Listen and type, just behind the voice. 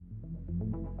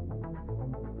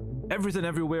Everything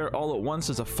Everywhere All at Once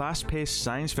is a fast-paced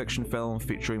science fiction film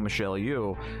featuring Michelle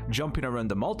Yeoh jumping around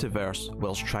the multiverse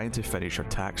whilst trying to finish her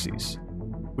taxes.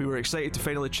 We were excited to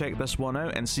finally check this one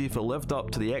out and see if it lived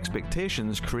up to the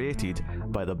expectations created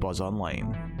by the buzz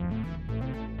online.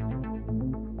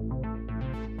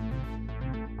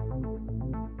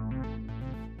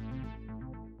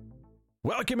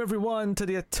 Welcome everyone to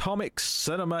the Atomic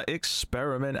Cinema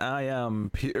Experiment. I am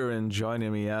Peter, and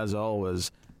joining me as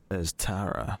always is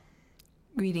Tara.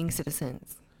 Greetings,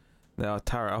 citizens. Now,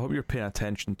 Tara, I hope you're paying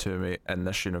attention to me in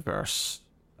this universe,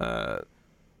 and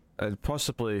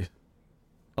possibly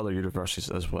other universes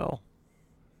as well.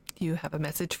 Do you have a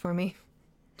message for me?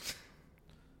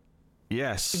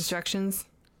 Yes. Instructions?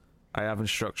 I have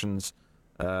instructions.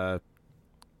 Put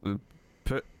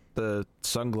the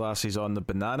sunglasses on the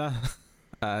banana,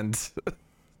 and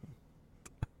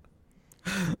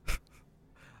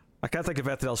I can't think of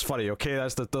anything else funny, okay?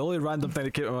 That's the only random thing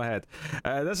that came in my head.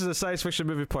 This is a science fiction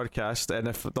movie podcast, and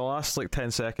if the last 10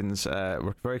 seconds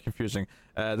were very confusing,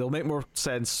 they'll make more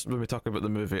sense when we talk about the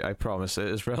movie, I promise. It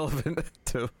is relevant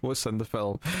to what's in the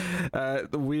film.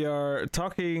 We are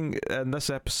talking in this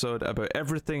episode about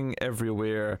Everything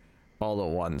Everywhere All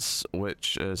at Once,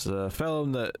 which is a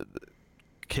film that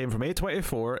came from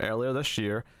A24 earlier this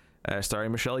year,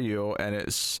 starring Michelle Yeoh, and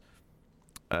it's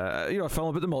a film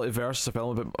about the multiverse, a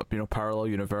film about parallel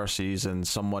universes and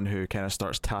someone who kind of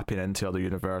starts tapping into other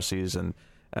universes. And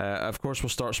of course, we'll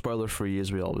start spoiler free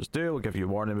as we always do. We'll give you a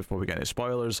warning before we get into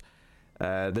spoilers.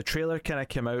 The trailer kind of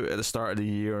came out at the start of the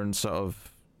year and sort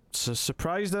of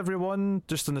surprised everyone,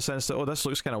 just in the sense that this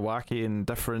looks kind of wacky and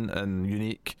different and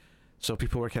unique. So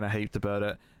people were kind of hyped about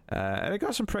it, and it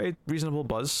got some pretty reasonable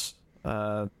buzz.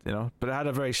 But it had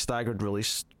a very staggered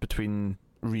release between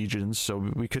regions, so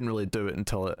we couldn't really do it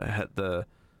until it hit the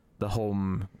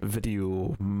home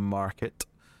video market.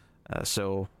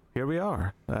 So here we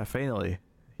are, finally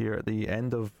here at the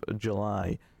end of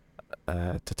July,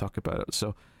 to talk about it.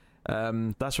 So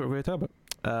that's what we're going to talk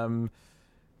about.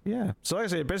 So like I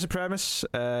say, basic premise: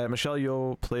 Michelle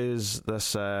Yeoh plays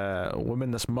this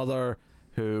woman, this mother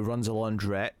who runs a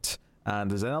laundrette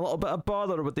and is in a little bit of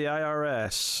bother with the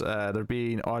IRS. They're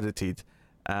being audited,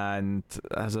 and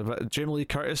Jamie Lee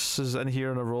Curtis is in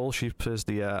here in a role. She plays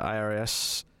the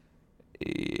IRS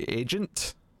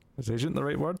agent. Is agent the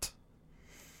right word?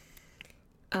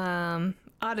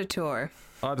 Auditor.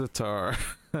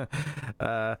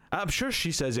 I'm sure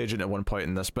she says agent at one point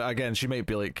in this, but again, she might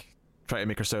be trying to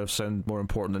make herself sound more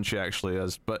important than she actually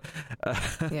is. But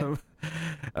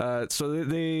so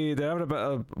they're having a bit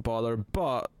of bother,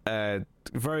 but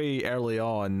very early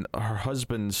on, her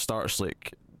husband starts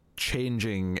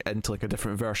changing into a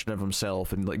different version of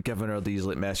himself and giving her these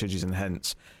messages and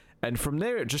hints, and from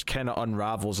there it just kind of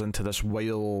unravels into this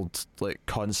wild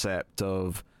concept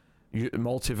of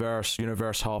multiverse,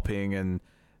 universe hopping, and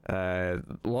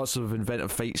lots of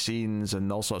inventive fight scenes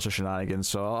and all sorts of shenanigans.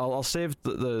 So I'll save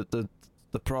the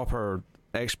proper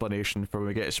explanation for when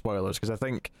we get to spoilers, because I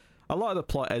think a lot of the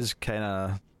plot is kind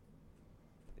of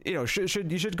you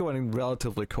should go in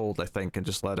relatively cold, I think, and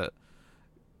just let it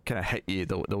kind of hit you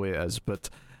the way it is. But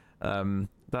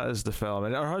that is the film,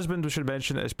 and her husband, we should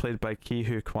mention, is played by Ke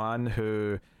Huy Quan,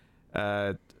 who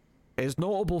is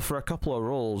notable for a couple of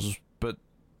roles, but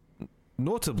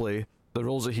notably the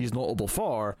roles that he's notable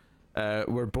for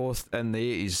were both in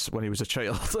the 80s when he was a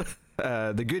child.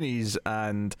 The Goonies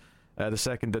and the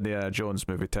second Indiana Jones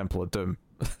movie, Temple of Doom.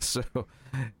 So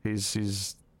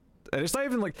he's and it's not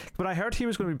even when I heard he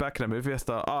was going to be back in a movie, I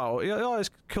thought, it's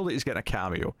cool that he's getting a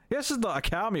cameo. This is not a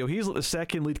cameo. He's the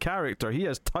second lead character. He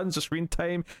has tons of screen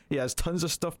time. He has tons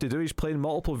of stuff to do. He's playing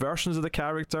multiple versions of the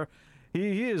character.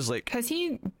 He is Has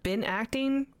he been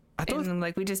acting? And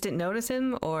we just didn't notice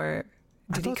him, or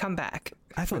did he come back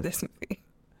for this movie?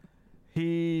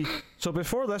 So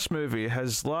before this movie,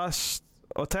 his last,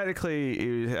 technically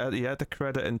he had the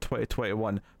credit in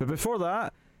 2021, but before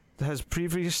that, his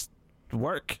previous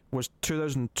work was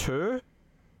 2002,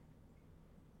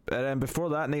 and then before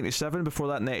that 97, before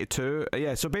that 92.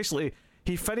 So basically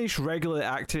he finished regularly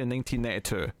acting in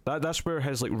 1992. That's where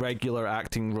his regular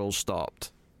acting role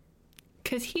stopped,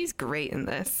 because he's great in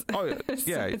this.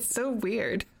 Yeah. It's so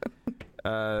weird.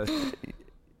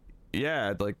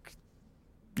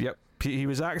 Yep, he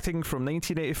was acting from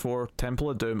 1984 Temple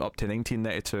of Doom up to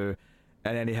 1992,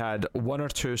 and then he had one or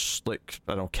two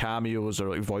cameos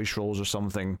or voice roles or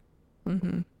something.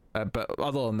 But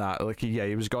other than that,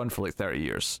 he was gone for 30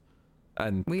 years,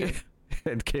 and weird.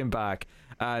 And came back.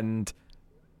 And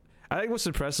I think what's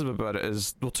impressive about it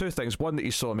is, two things: one, that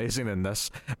he's so amazing in this,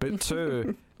 but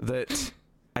two, that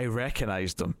I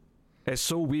recognized him. It's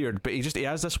so weird, but he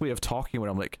has this way of talking where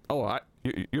I'm like, oh,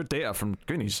 you're Data from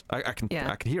Goonies. I can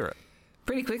hear it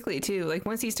pretty quickly too. Like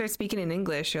once he starts speaking in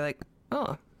English, you're like,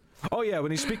 oh. Oh yeah,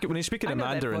 when he's speaking in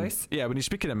Mandarin. Yeah, when he's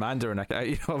speaking in Mandarin,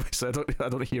 obviously I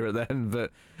don't hear it then.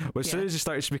 But as soon as he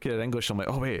started speaking in English, I'm like,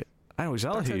 oh wait, I know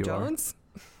exactly who you Jones?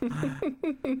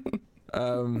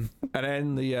 And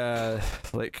then the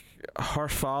her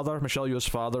father, Michelle Yeoh's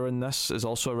father in this, is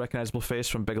also a recognizable face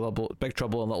from Big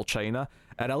Trouble in Little China.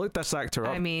 And I looked this actor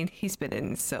up. I mean, he's been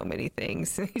in so many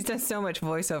things. He's done so much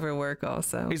voiceover work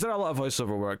also. He's done a lot of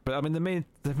voiceover work, but I mean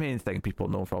the main thing people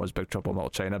know from is Big Trouble in Little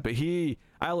China. But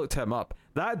I looked him up.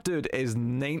 That dude is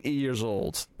 90 years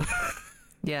old.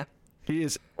 Yeah. He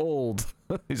is old.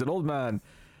 He's an old man.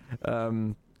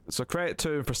 So credit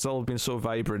to him for still being so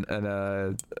vibrant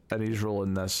in his role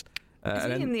in this. Is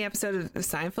he in the episode of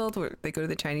Seinfeld where they go to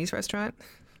the Chinese restaurant?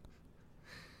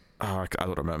 Oh, I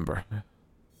don't remember.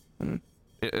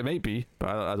 It may be, but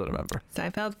I don't remember.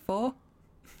 Seinfeld 4?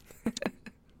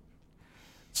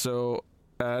 So,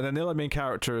 then the other main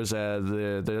character is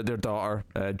their daughter,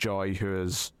 Joy, who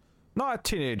is not a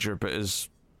teenager, but is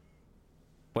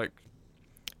like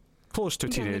close to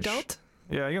teenage. Young adult?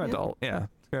 Yeah, young adult. Yeah,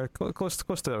 close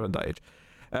to around that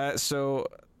age. So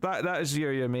that is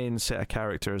your main set of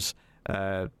characters.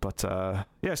 But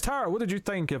yes, Tara, what did you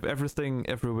think of Everything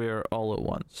Everywhere All at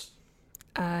Once?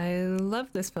 I love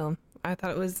this film. I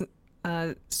thought it was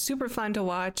super fun to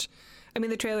watch. I mean,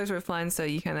 the trailers were fun, so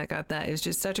you kind of got that. It was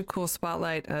just such a cool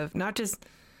spotlight of not just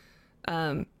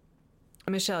Michelle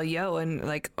Yeoh and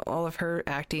like all of her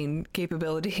acting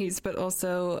capabilities, but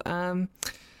also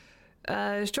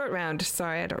Short Round.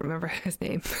 Sorry, I don't remember his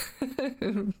name,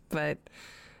 but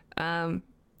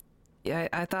yeah,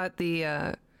 I thought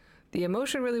the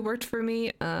emotion really worked for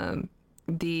me.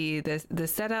 The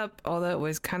setup, although it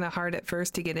was kind of hard at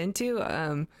first to get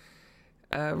into,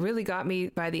 really got me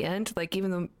by the end. Like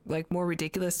even the like more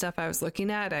ridiculous stuff I was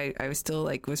looking at, I was still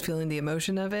like was feeling the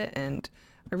emotion of it, and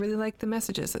I really liked the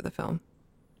messages of the film.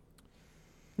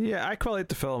 Yeah, I quite liked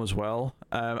the film as well.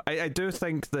 I do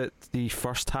think that the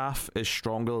first half is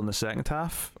stronger than the second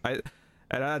half. And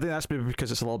I think that's maybe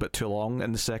because it's a little bit too long.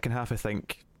 In the second half, I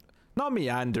think not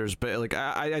meanders, but like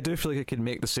I do feel like it can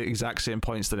make the exact same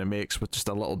points that it makes with just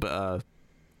a little bit of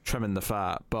trimming the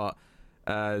fat. But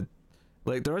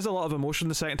like there is a lot of emotion in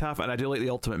the second half, and I do like the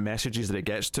ultimate messages that it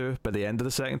gets to by the end of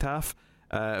the second half.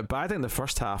 But I think the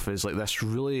first half is like this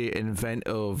really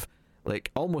inventive,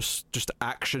 like almost just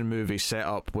action movie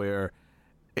setup where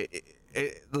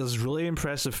there's really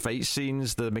impressive fight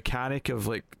scenes, the mechanic of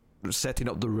like setting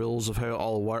up the rules of how it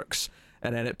all works,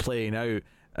 and then it playing out.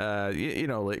 You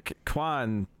know, like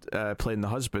Kwan playing the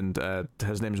husband,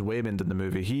 his name's Waymond in the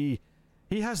movie.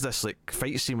 He has this like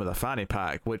fight scene with a fanny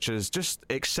pack, which is just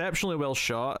exceptionally well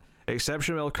shot,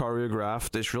 exceptionally well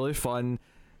choreographed. It's really fun.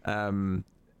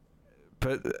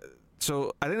 But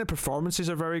so I think the performances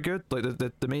are very good. Like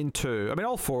the main two, I mean,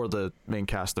 all four of the main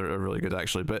cast are really good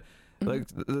actually. But like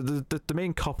the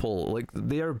main couple, like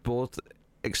they are both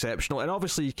exceptional. And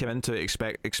obviously you came into it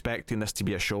expecting this to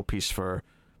be a showpiece for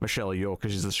Michelle Yeoh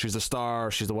because she's the star,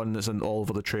 she's the one that's in all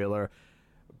over the trailer.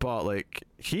 But like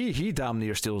he damn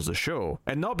near steals the show,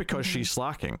 and not because she's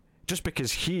slacking, just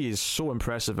because he is so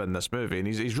impressive in this movie, and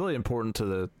he's really important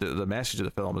to the message of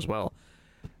the film as well.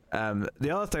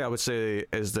 The other thing I would say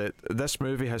is that this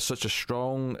movie has such a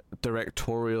strong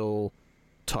directorial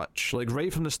touch. Like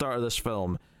right from the start of this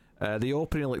film, the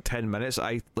opening like 10 minutes,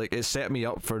 it set me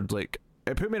up for like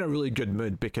it put me in a really good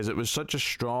mood because it was such a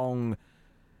strong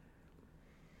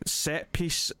set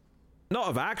piece, not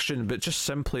of action, but just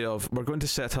simply of we're going to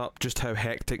set up just how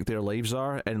hectic their lives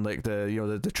are, and like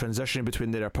the transition between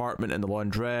their apartment and the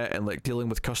laundrette, and like dealing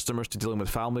with customers to dealing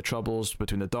with family troubles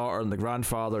between the daughter and the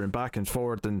grandfather, and back and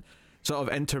forth, and sort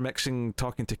of intermixing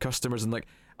talking to customers, and like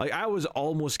I was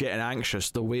almost getting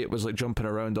anxious the way it was like jumping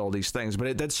around all these things, but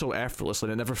it did so effortlessly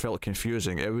and it never felt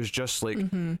confusing. It was just like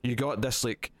you got this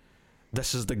like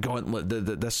this is the gauntlet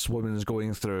that this woman is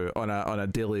going through on a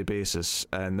daily basis,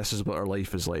 and this is what her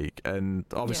life is like. And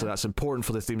obviously that's important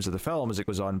for the themes of the film as it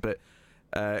goes on, but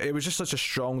it was just such a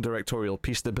strong directorial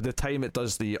piece that by the time it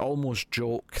does the almost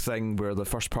joke thing where the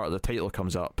first part of the title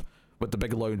comes up with the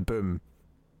big loud boom,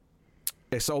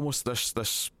 it's almost this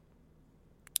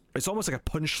it's almost like a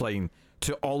punchline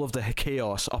to all of the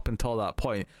chaos up until that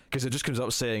point, because it just comes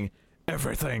up saying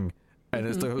everything, and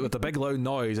it's with the big loud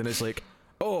noise, and it's like,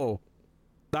 oh,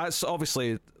 that's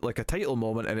obviously like a title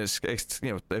moment, and it's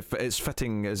you know, it's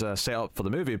fitting as a setup for the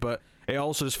movie, but it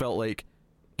also just felt like,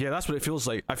 yeah, that's what it feels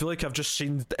like. I feel like I've just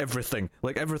seen everything.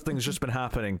 Like everything's just been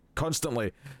happening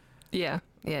constantly. Yeah.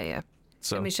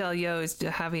 So And Michelle Yeoh is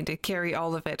having to carry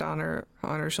all of it on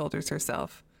her shoulders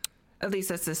herself. At least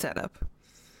that's the setup.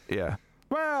 yeah.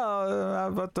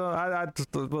 Well, but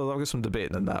well, I'll get some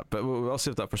debating on that, but we'll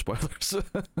save that for spoilers.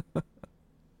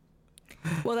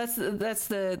 Well, that's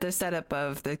the setup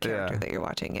of the character Yeah. that you're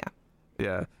watching. Yeah.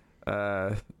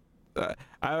 Yeah.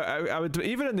 I would,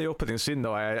 even in the opening scene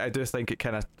though, I do think it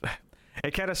kind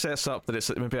of sets up that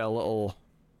it's maybe a little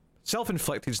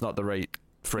self-inflicted is not the right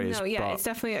phrase. No, yeah, but, it's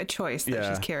definitely a choice that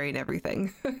she's carrying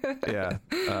everything. yeah.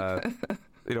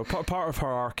 You know, part of her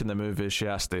arc in the movie is she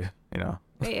has to, you know.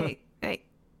 Hey,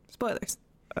 spoilers.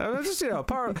 Just, you know,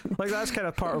 like that's kind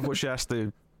of part of what she has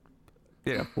to,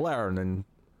 you know, learn and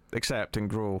accept and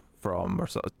grow from, or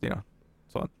so, you know,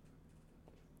 so on.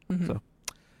 Mm-hmm.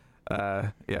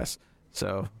 So, yes.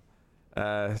 So,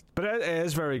 but it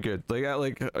is very good.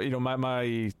 Like you know,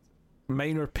 my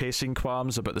minor pacing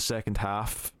qualms about the second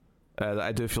half that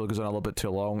I do feel goes on a little bit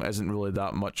too long isn't really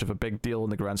that much of a big deal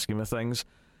in the grand scheme of things.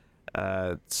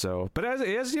 But it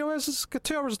is, you know, it's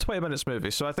 2 hours and 20 minutes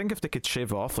movie, so I think if they could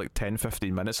shave off like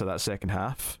 10-15 minutes of that second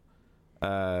half,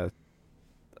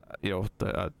 you know,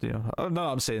 no,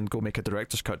 I'm saying go make a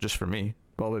director's cut just for me.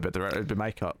 Well, it'd be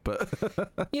my cut, but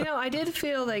You know, I did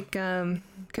feel like,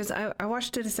 because I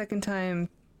watched it a second time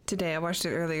today. I watched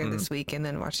it earlier this week and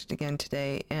then watched it again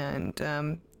today. And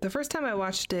the first time I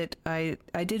watched it, I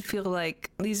did feel like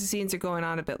these scenes are going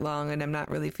on a bit long and I'm not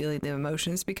really feeling the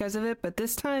emotions because of it. But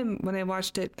this time when I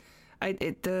watched it,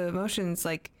 the emotions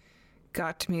like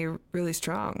got to me really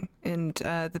strong, and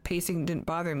the pacing didn't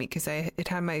bother me because it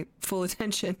had my full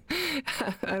attention.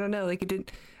 I don't know, like it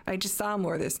didn't. I just saw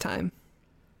more this time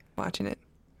watching it.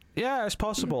 yeah, it's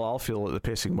possible I'll feel like the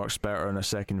pacing works better in a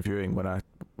second viewing when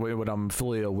I'm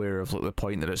fully aware of like the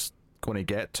point that it's going to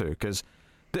get to, because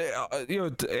you know,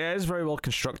 it is very well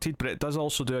constructed, but it does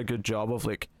also do a good job of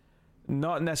like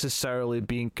not necessarily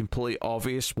being completely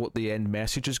obvious what the end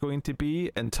message is going to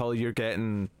be until you're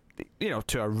getting, you know,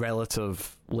 to a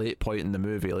relative late point in the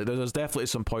movie. Like there's definitely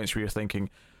some points where you're thinking,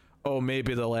 oh,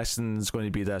 maybe the lesson is going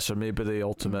to be this, or maybe the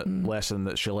ultimate lesson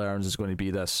that she learns is going to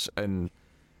be this, and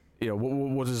you know,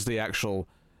 what does the actual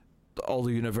all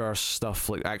the universe stuff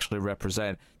like actually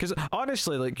represent? Because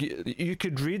honestly, like you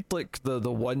could read like the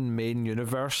one main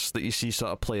universe that you see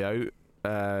sort of play out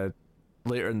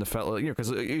later in the film, you know, because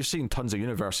you're seeing tons of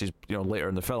universes, you know, later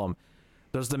in the film.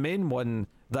 There's the main one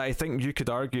that I think you could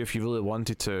argue, if you really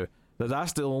wanted to,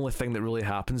 that's the only thing that really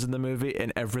happens in the movie,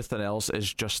 and everything else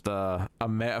is just a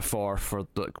metaphor for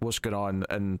like what's going on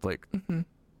and like you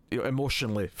know,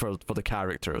 emotionally for the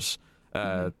characters.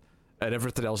 And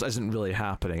everything else isn't really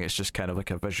happening. It's just kind of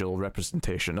like a visual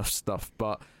representation of stuff.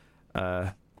 But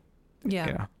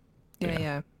Yeah,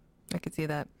 I could see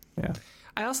that. Yeah.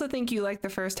 I also think you like the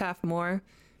first half more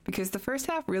because the first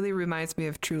half really reminds me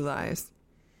of True Lies.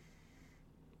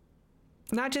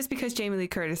 Not just because Jamie Lee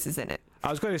Curtis is in it.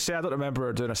 I was going to say, I don't remember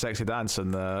her doing a sexy dance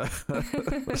in the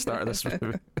start of this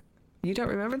movie. You don't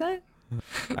remember that?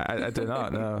 I do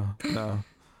not. No.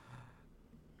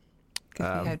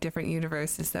 Because we have different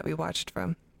universes that we watched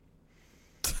from.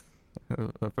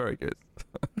 Very good.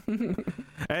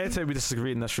 Anytime we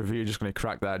disagree in this review, you're just going to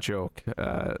crack that joke.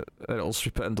 And it'll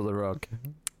sweep it under the rug.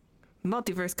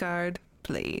 Multiverse card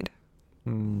played.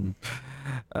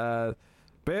 But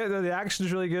yeah, the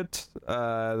action's really good.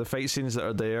 The fight scenes that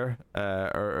are there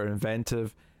are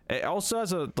inventive. It also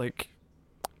has it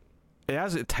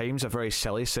has at times a very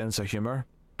silly sense of humor,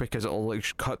 because it'll like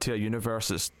cut to a universe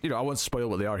that's, you know, I won't spoil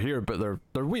what they are here, but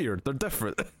they're weird, they're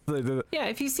different. Yeah,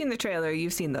 if you've seen the trailer,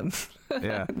 you've seen them.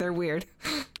 Yeah. They're weird.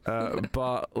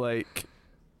 But like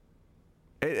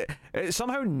it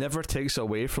somehow never takes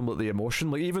away from like the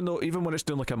emotion. Like even when it's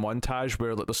doing like a montage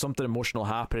where like there's something emotional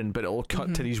happening, but it'll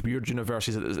cut to these weird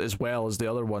universes as well as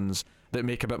the other ones that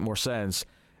make a bit more sense.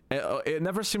 It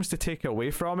never seems to take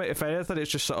away from it. If anything, it's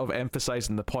just sort of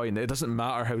emphasizing the point. It doesn't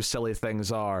matter how silly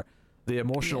things are. The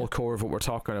emotional core of what we're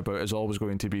talking about is always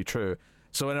going to be true.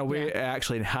 So in a way, it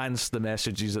actually enhanced the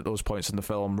messages at those points in the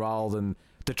film rather than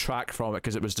detract from it,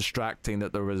 because it was distracting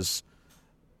that there was,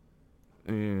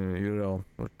 you know,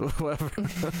 whatever.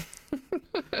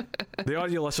 The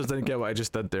audio listeners didn't get what I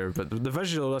just did there, but the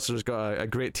visual listeners got a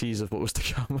great tease of what was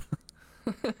to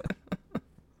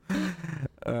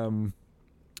come.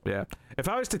 Yeah. If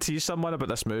I was to tease someone about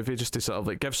this movie, just to sort of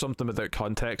like give something without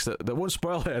context that won't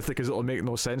spoil it because it'll make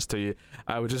no sense to you,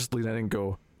 I would just lean in and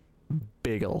go,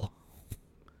 bagel.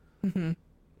 And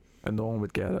no one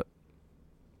would get it.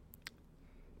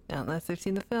 Not unless they've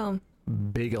seen the film.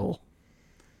 Bagel.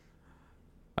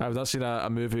 I've not seen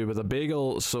a movie with a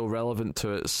bagel so relevant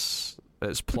to its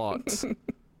plot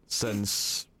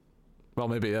since Well,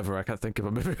 maybe ever. I can't think of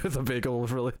a movie with a bagel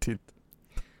related.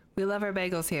 We love our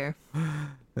bagels here.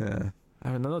 Yeah.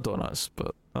 I mean, no donuts,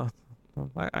 but I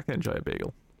can enjoy a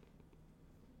bagel.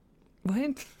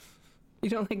 What? You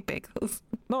don't like bagels?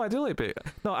 No, I do like bagel.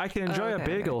 No, I can enjoy okay, a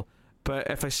bagel, but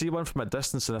if I see one from a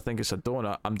distance and I think it's a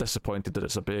donut, I'm disappointed that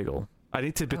it's a bagel. I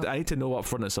need to know up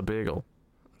front it's a bagel.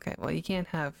 Okay, well, you can't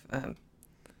have a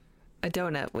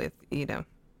donut with,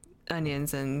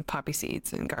 onions and poppy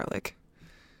seeds and garlic.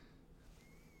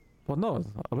 Well, no,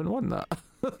 I wouldn't want that.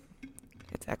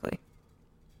 Exactly.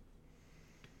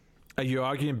 Are you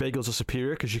arguing bagels are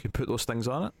superior because you can put those things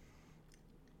on it?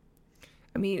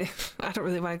 I mean, I don't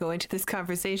really want to go into this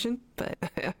conversation, but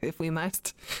if we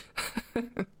must.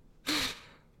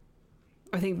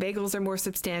 I think bagels are more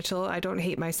substantial. I don't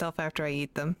hate myself after I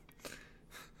eat them.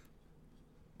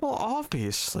 Well,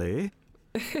 obviously.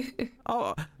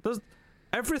 There's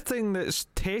everything that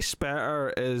tastes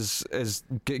better is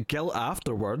guilt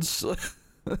afterwards.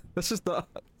 This is not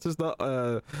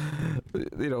the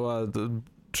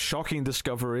shocking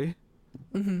discovery.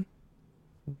 Mm-hmm.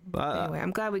 Anyway,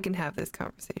 I'm glad we can have this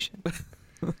conversation.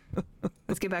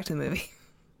 Let's get back to the movie.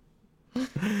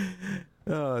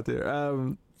 Oh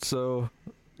dear. So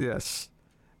yes.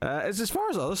 As far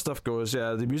as other stuff goes,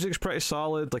 yeah, the music's pretty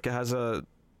solid. Like, it has a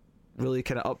really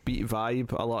kind of upbeat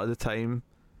vibe a lot of the time.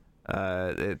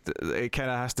 It kind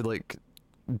of has to like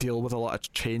deal with a lot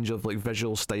of change of like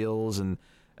visual styles, and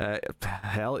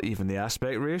hell, even the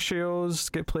aspect ratios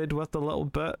get played with a little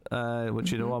bit,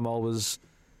 which I'm always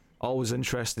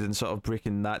interested in sort of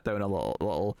breaking that down a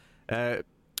little.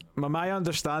 My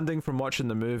understanding from watching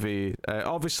the movie,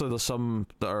 obviously there's some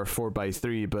that are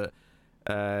 4:3, but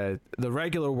the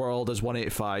regular world is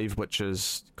 185, which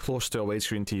is close to a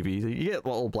widescreen TV. You get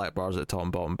little black bars at the top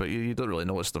and bottom, but you don't really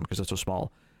notice them because they're so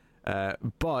small.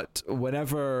 But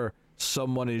whenever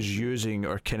someone is using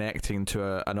or connecting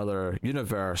to another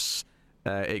universe,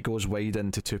 it goes wide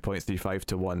into 2.35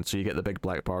 to 1, so you get the big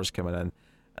black bars coming in.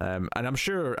 And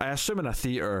I assume in a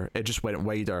theater it just went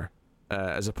wider,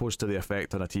 as opposed to the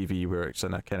effect on a TV where it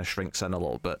kind of shrinks in a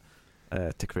little bit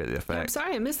to create the effect. I'm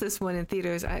sorry I missed this one in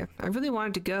theaters. I really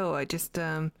wanted to go. I just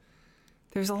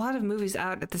there's a lot of movies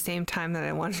out at the same time that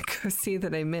I wanted to go see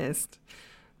that I missed.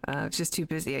 I was just too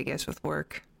busy, I guess, with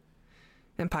work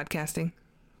and podcasting,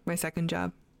 my second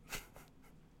job.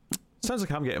 Sounds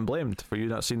like I'm getting blamed for you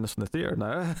not seeing this in the theater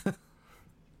now.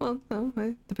 Well, no,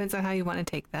 it depends on how you want to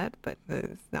take that, but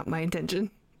it's not my intention.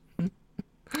 Feels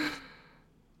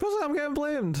like I'm getting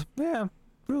blamed. Yeah,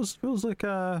 feels like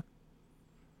a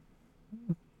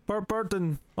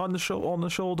burden on the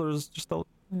shoulders. Just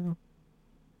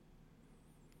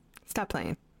Stop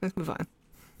playing. Let's move on.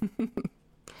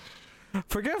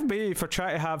 Forgive me for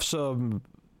trying to have some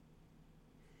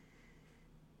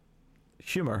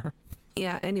humor.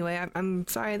 Yeah, anyway, I'm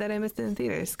sorry that I missed it in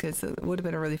theaters, because it would have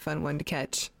been a really fun one to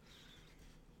catch.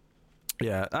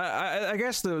 Yeah, I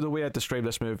guess the way I describe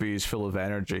this movie is full of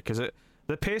energy, because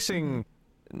the pacing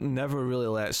never really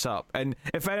lets up. And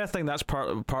if anything, that's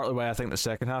partly why I think the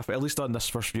second half, at least on this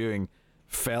first viewing,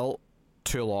 felt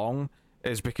too long,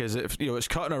 is because it's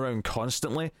cutting around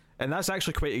constantly, and that's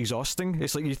actually quite exhausting.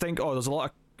 It's like you think, oh, there's a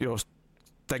lot of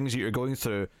things that you're going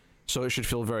through, so it should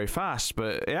feel very fast,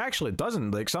 but it actually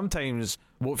doesn't. Like, sometimes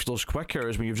what feels quicker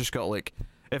is when you've just got, like,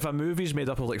 if a movie's made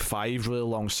up of like 5 really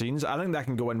long scenes, I think that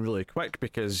can go in really quick,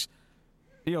 because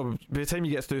by the time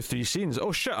you get through 3 scenes,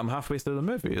 oh shit, I'm halfway through the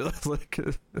movie. Like,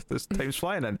 this time's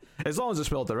flying in. As long as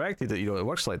it's well directed, it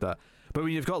works like that. But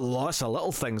when you've got lots of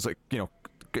little things, like,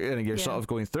 and you're sort of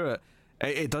going through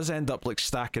it does end up like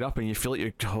stacking up, and you feel like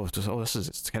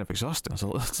it's kind of exhausting.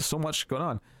 There's so much going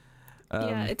on.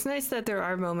 Yeah, it's nice that there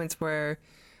are moments where,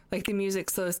 like, the music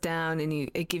slows down and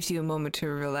it gives you a moment to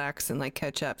relax and like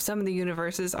catch up. Some of the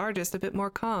universes are just a bit more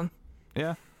calm.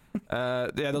 Yeah.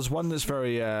 There's one that's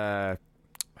very what's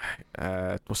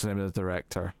the name of the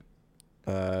director?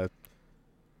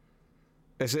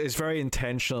 It's very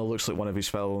intentional. It looks like one of his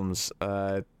films.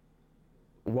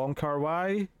 Wong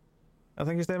Kar-wai, I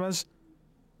think his name is.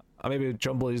 I maybe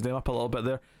jumble his name up a little bit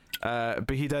there.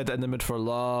 But he did In the Mood for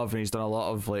Love, and he's done a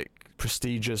lot of like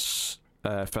prestigious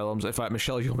films. In fact,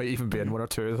 Michelle, you might even be in one or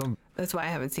two of them. That's why I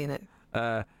haven't seen it.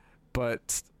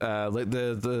 But like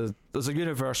there's a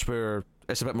universe where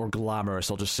it's a bit more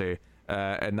glamorous, I'll just say,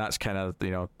 and that's kind of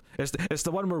it's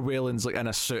the one where Waylon's like in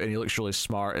a suit and he looks really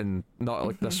smart and not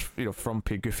like this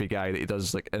frumpy goofy guy that he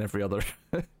does like in every other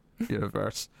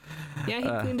universe. Yeah, he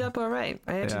cleaned up all right.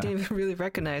 I actually didn't even really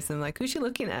recognize him. Like, who's she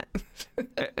looking at?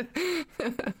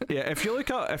 Yeah, if you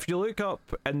look up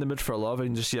In the Mood for Love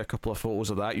and just see a couple of photos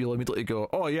of that, you'll immediately go,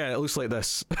 oh yeah, it looks like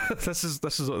this. This is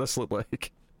what this looked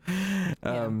like.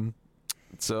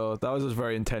 So that was a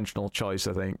very intentional choice,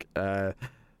 I think, to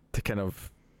kind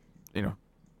of,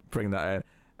 bring that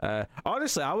in.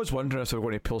 Honestly, I was wondering if they were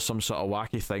going to pull some sort of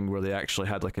wacky thing where they actually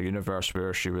had like a universe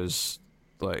where she was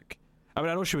like, I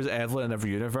know she was Evelyn in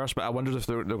every universe, but I wondered if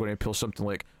they're going to pull something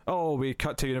like, oh, we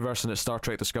cut to a universe and it's Star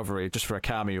Trek Discovery just for a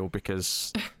cameo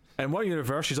because in one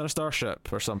universe she's on a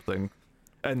starship or something.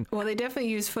 And well, they definitely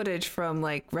use footage from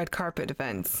like red carpet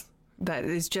events that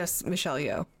is just Michelle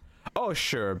Yeoh. Oh,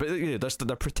 sure, but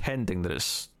they're pretending that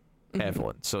it's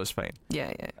Evelyn, so it's fine.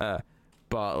 Yeah, yeah.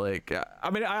 But like,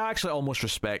 I actually almost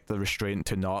respect the restraint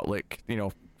to not like,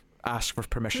 ask for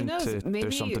permission to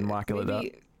do something wacky like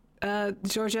that.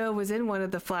 Georgiou was in one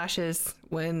of the flashes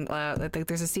when I think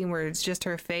there's a scene where it's just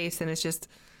her face and it's just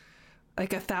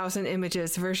like 1,000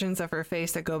 versions of her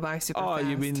face that go by super fast. Oh,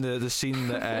 you mean the scene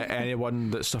that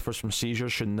anyone that suffers from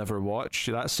seizures should never watch?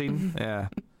 That scene? Yeah.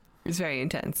 It's very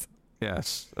intense.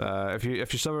 Yes. If you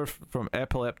suffer from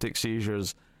epileptic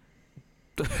seizures,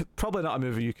 probably not a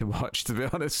movie you can watch, to be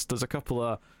honest. There's a couple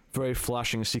of very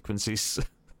flashing sequences.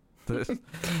 It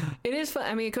is fun.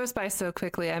 I mean, it goes by so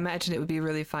quickly. I imagine it would be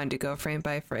really fun to go frame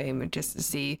by frame and just to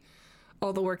see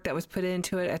all the work that was put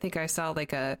into it. I think I saw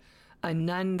like a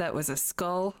nun that was a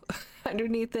skull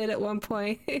underneath it at one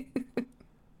point.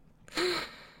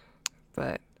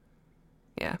 But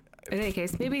yeah, in any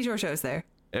case, maybe Georgiou's there.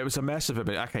 It was a mess of it,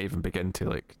 but I can't even begin to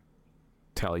like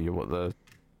tell you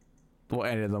what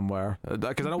any of them were,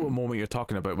 because I know what moment you're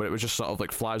talking about, but it was just sort of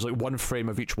like flash, like one frame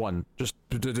of each one, just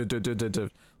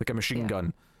like a machine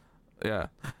gun. Yeah.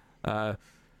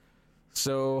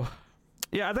 So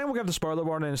yeah, I think we'll give the spoiler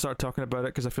warning and start talking about it,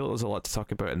 because I feel there's a lot to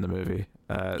talk about in the movie.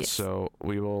 Yes. So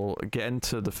we will get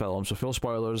into the film. So full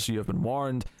spoilers, you have been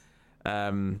warned.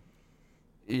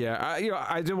 Yeah,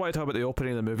 I do want to talk about the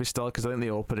opening of the movie still, because I think the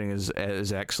opening is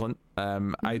excellent.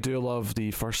 I do love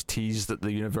the first tease that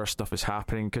the universe stuff is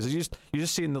happening, because you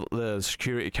just seeing the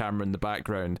security camera in the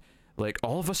background, like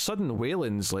all of a sudden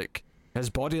Wayland's like, his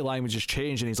body language has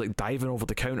changed and he's like diving over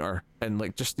the counter and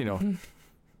like just and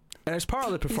it's part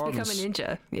of the performance. He's become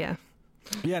a ninja, yeah.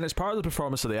 Yeah, and it's part of the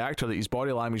performance of the actor that his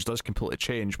body language does completely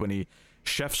change when he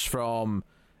shifts from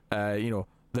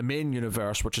the main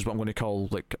universe, which is what I'm going to call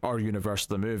like our universe of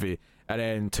the movie, and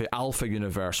then to Alpha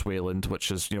Universe Wayland, which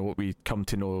is what we come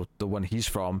to know the one he's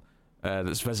from,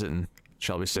 that's visiting,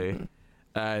 shall we say.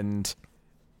 And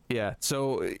yeah,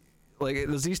 so like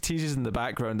there's these teases in the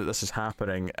background that this is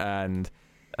happening, and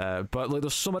but like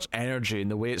there's so much energy in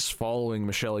the way it's following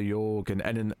Michelle Yeoh and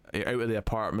in and out of the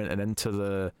apartment and into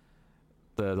the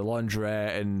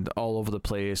laundrette and all over the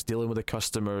place, dealing with the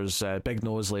customers, big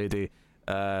nose lady,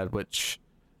 which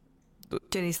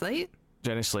Jenny Slate,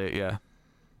 yeah.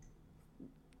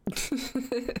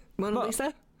 Mona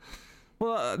Lisa.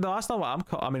 Well, no, that's not what I'm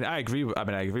calling. I agree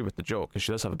with the joke, because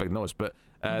she does have a big nose, but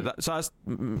that's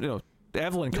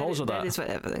Evelyn calls her that. That is what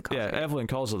Evelyn calls her. Yeah, Evelyn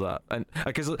calls her that, and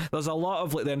because there's a lot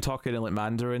of like them talking in like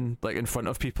Mandarin, like in front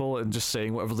of people and just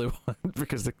saying whatever they want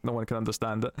because no one can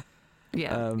understand it.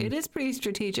 Yeah, it is pretty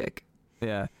strategic.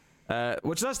 Yeah.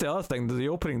 Which that's the other thing, the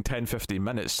opening 10-15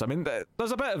 minutes, I mean,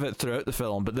 there's a bit of it throughout the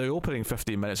film, but the opening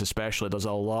 15 minutes especially, there's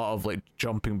a lot of like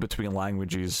jumping between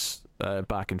languages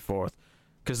back and forth,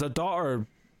 because their daughter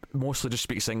mostly just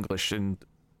speaks English, and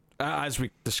as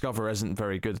we discover isn't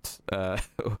very good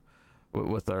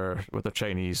with her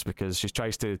Chinese, because she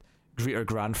tries to greet her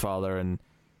grandfather and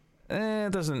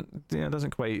it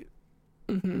doesn't quite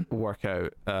work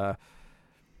out.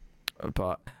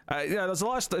 But yeah, there's a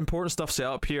lot of important stuff set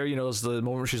up here. There's the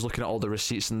moment she's looking at all the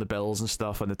receipts and the bills and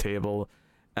stuff on the table,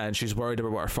 and she's worried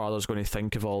about what her father's going to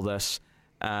think of all this,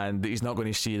 and he's not going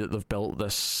to see that they've built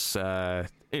this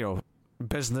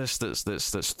business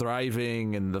that's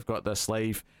thriving, and they've got this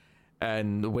life.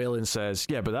 And Wayland says,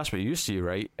 yeah, but that's what you see,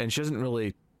 right? And she doesn't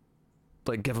really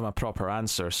like give him a proper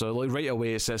answer. So like right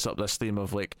away it sets up this theme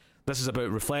of like, this is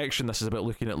about reflection, this is about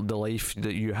looking at the life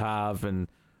that you have and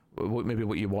maybe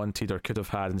what you wanted or could have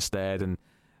had instead. And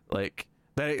like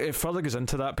then it further goes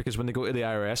into that, because when they go to the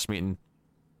IRS meeting,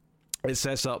 it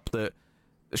sets up that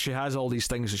she has all these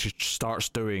things that she starts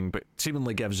doing but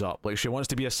seemingly gives up. Like she wants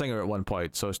to be a singer at one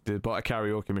point, so they bought a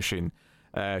karaoke machine.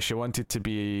 She wanted to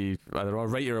be, I don't know, a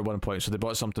writer at one point, so they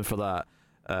bought something for that,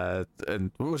 and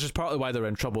which is partly why they're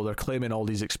in trouble. They're claiming all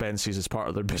these expenses as part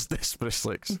of their business, but it's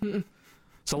like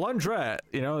it's a laundrette,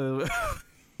 you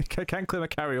can't claim a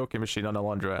karaoke machine on a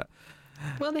laundrette.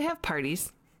 Well, they have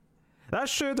parties.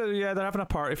 That's true. They're having a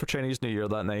party for Chinese New Year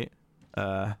that night.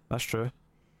 That's true.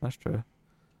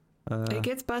 It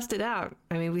gets busted out.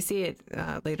 I mean, we see it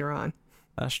later on.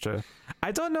 That's true.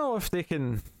 I don't know if they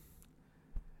can.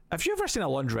 Have you ever seen a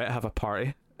laundrette have a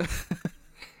party?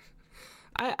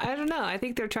 I don't know. I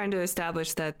think they're trying to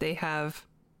establish that they have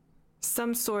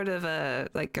some sort of a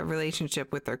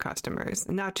relationship with their customers,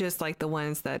 not just like the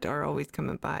ones that are always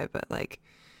coming by, but like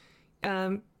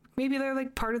maybe they're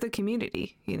like part of the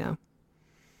community, you know?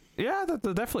 Yeah,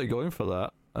 they're definitely going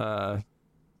for that.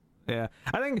 Yeah,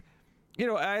 I think, you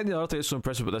know, I the other thing that's so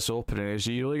impressive about this opening is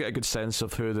you really get a good sense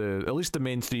of who at least the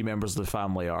main three members of the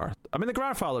family are. I mean, the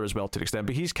grandfather as well to an extent,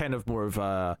 but he's kind of more of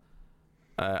a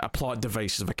plot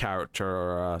device of a character,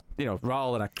 or you know,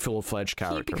 rather than a full-fledged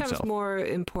character. He becomes himself. more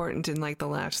important in like the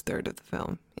last third of the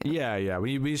film. Yeah.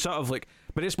 We sort of like,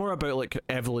 but it's more about like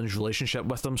Evelyn's relationship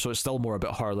with him, so it's still more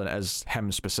about her than it is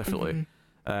him specifically.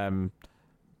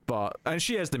 But and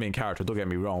she is the main character, don't get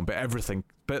me wrong, but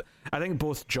I think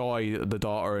both Joy the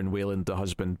daughter and Wayland the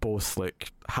husband both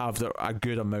like have a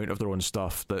good amount of their own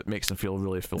stuff that makes them feel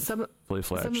really fully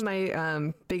fledged. Some of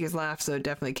my biggest laughs though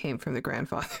definitely came from the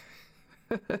grandfather.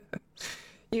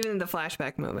 Even in the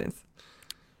flashback moments.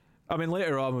 I mean,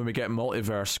 later on when we get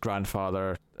multiverse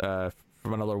grandfather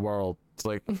from another world, it's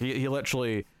like he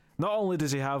literally, not only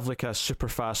does he have like a super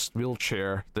fast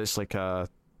wheelchair that's like a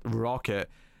rocket,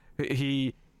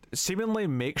 he seemingly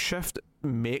makes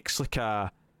like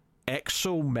a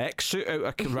exo mech suit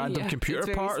out of random computer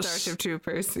it's parts. Starship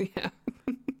Troopers, yeah.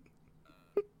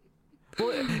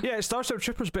 Well, yeah, it's Starship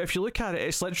Troopers, but if you look at it,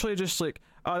 it's literally just like,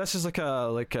 oh, this is like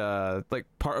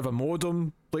part of a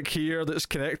modem like here that's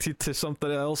connected to something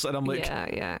else, and I'm like,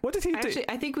 yeah. What did he do?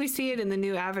 I think we see it in the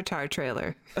new Avatar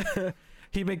trailer.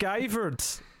 He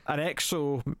MacGyvered an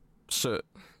exo suit.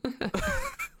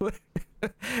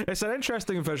 It's an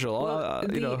interesting visual. I'll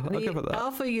give it that.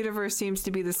 Alpha universe seems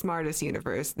to be the smartest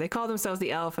universe. They call themselves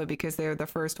the Alpha because they're the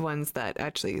first ones that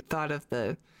actually thought of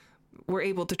were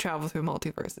able to travel through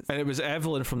multiverses. And it was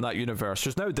Evelyn from that universe,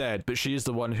 who's now dead, but she is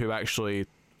the one who actually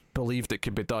believed it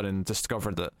could be done and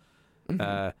discovered it.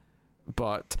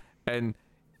 And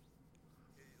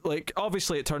like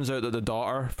obviously it turns out that the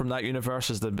daughter from that universe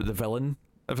is the villain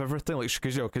of everything, like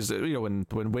because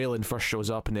when Wayland first shows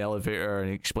up in the elevator and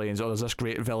he explains, oh, there's this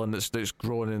great villain that's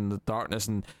growing in the darkness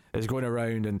and is going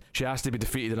around and she has to be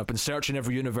defeated, and I've been searching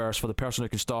every universe for the person who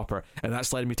can stop her, and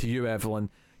that's led me to you, Evelyn.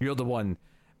 You're the one.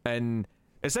 And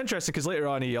it's interesting because later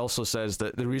on he also says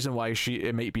that the reason why she's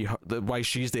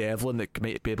the Evelyn that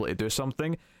might be able to do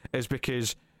something is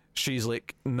because she's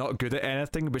like not good at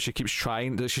anything, but she keeps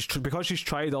trying. Because she's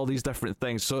tried all these different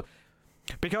things. So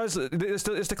because it's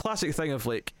the classic thing of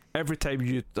like every time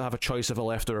you have a choice of a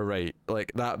left or a right,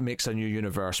 like that makes a new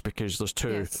universe because there's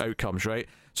two outcomes, right?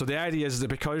 So the idea is that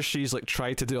because she's like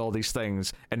tried to do all these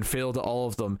things and failed at all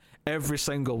of them, every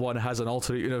single one has an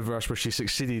alternate universe where she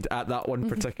succeeded at that one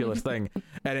particular thing,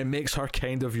 and it makes her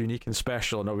kind of unique and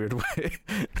special in a weird way.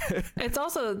 It's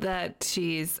also that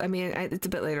it's a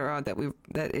bit later on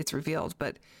that it's revealed,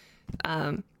 but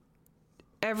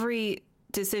every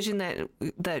decision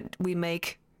that we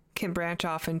make can branch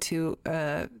off into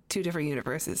two different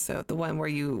universes. So the one where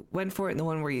you went for it and the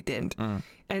one where you didn't.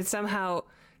 And somehow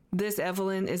this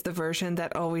Evelyn is the version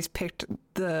that always picked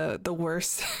the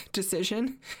worst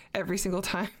decision every single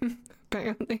time,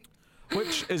 apparently.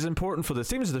 Which is important for the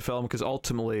themes of the film because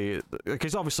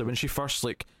obviously when she first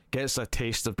like gets a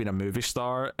taste of being a movie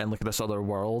star and look at this other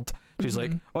world, she's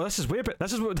like, oh, this is what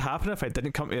would happen if I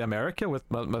didn't come to America with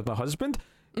my husband.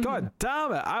 God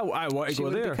damn it! I want to go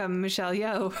there. She would become Michelle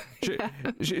Yeoh.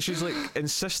 She's like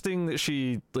insisting that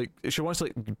she wants to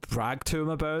like brag to him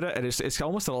about it, and it's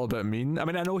almost a little bit mean. I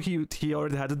mean, I know he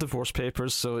already had the divorce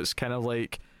papers, so it's kind of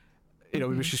like,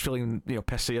 maybe she's feeling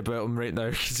pissy about him right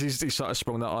now because he's sort of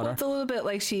sprung that on her. It's a little bit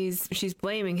like she's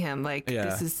blaming him, like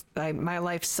this is my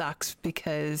life sucks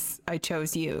because I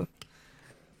chose you.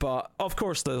 But of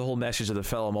course, the whole message of the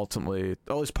film ultimately,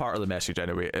 at least part of the message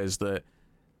anyway, is that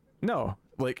no.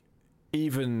 Like,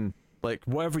 even, like,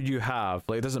 whatever you have,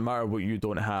 like, it doesn't matter what you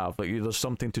don't have. Like, there's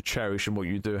something to cherish in what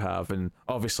you do have. And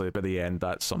obviously, by the end,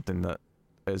 that's something that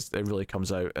it really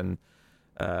comes out. And,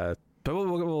 but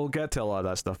we'll get to a lot of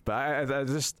that stuff. But I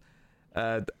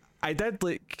did,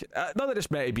 like, not that it's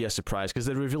meant to be a surprise, because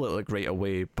they reveal it, like, right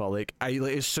away. But, like,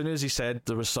 as soon as he said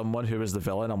there was someone who was the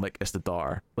villain, I'm like, it's the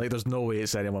daughter. Like, there's no way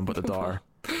it's anyone but the daughter.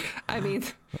 I mean,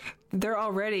 they're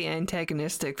already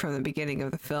antagonistic from the beginning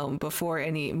of the film before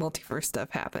any multiverse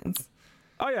stuff happens.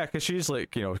 Oh yeah, because she's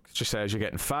like, she says you're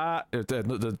getting fat.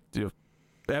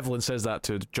 Evelyn says that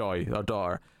to Joy, our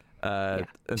daughter, and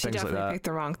she things like that. Picked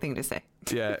the wrong thing to say.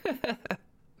 Yeah,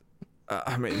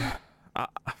 I mean,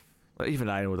 even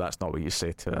I know that's not what you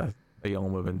say to a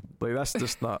young woman. Like that's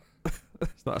just not.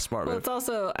 It's not a smart Well, move. it's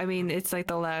also, I mean, it's like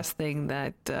the last thing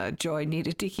that Joy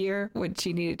needed to hear when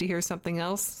she needed to hear something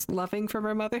else loving from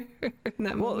her mother in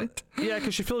that moment. Yeah,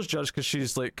 because she feels judged because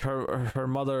she's like her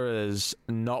mother is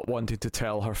not wanting to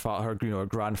tell her her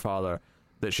grandfather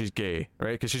that she's gay,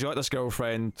 right? Because she's got this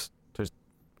girlfriend,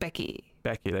 Becky.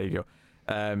 There you go,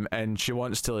 and she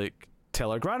wants to like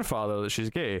tell her grandfather that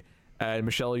she's gay, and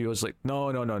Michelle Yeoh's like,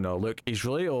 no, look, he's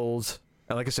really old.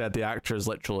 And like I said, the actor is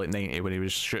literally like 90 when he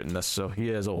was shooting this, so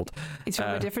he is old. He's from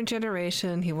a different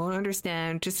generation. He won't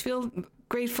understand. Just feel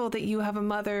grateful that you have a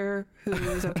mother who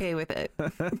is okay with it.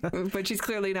 But she's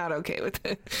clearly not okay with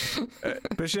it.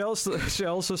 But she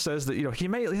also says that, you know, he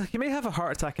may have a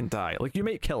heart attack and die. Like, you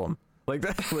might kill him. Like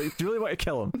that. Like, do you really want to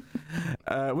kill him?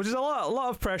 Which is a lot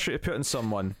of pressure to put on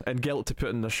someone and guilt to put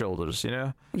on their shoulders, you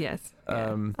know? Yes.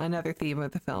 Yeah. Another theme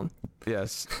of the film.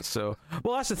 Yes. So,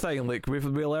 well, that's the thing. Like, we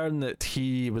learned that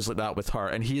he was like that with her,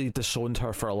 and he disowned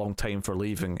her for a long time for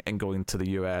leaving and going to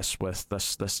the US with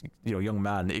this young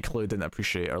man that he clearly didn't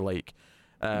appreciate or like.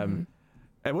 And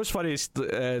what's funny is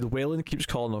Waylon keeps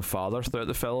calling him father throughout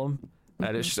the film.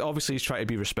 And it's just, obviously he's trying to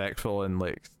be respectful and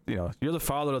like, you know, you're the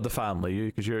father of the family,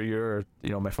 because you're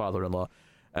my father-in-law.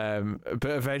 But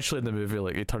eventually in the movie,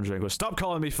 like, he turns around and goes, "Stop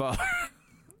calling me father."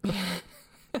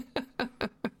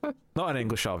 Not in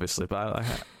English, obviously, but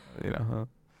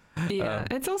Yeah,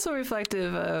 it's also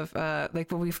reflective of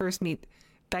like when we first meet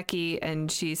Becky,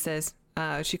 and she says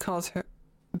Becky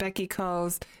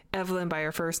calls Evelyn by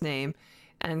her first name,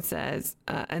 and says,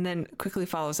 and then quickly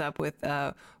follows up with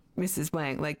Mrs.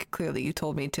 Wang, like, clearly you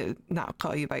told me to not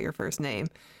call you by your first name.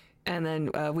 And then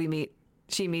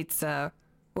she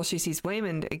sees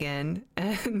Waymond again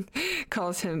and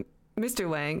calls him Mr.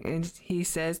 Wang, and he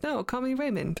says, "No, call me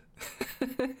Raymond."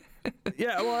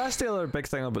 Yeah, well, that's the other big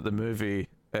thing about the movie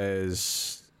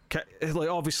is, like,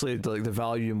 obviously, like, the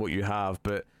value in what you have,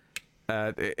 but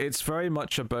it's very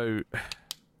much about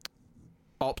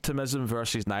optimism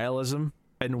versus nihilism.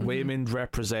 And Waymond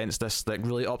represents this like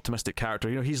really optimistic character.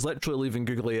 You know, he's literally leaving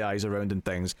googly eyes around and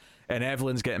things, and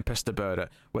Evelyn's getting pissed about it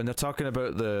when they're talking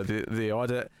about the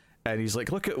audit. And he's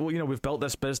like, "Look at, well, you know, we've built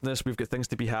this business, we've got things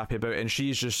to be happy about," and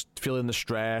she's just feeling the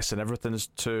stress and everything's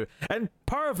too. And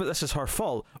part of it, this is her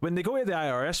fault. When they go to the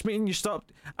IRS meeting,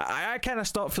 I kind of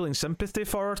stop feeling sympathy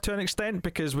for her to an extent,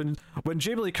 because when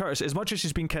Jamie Lee Curtis, as much as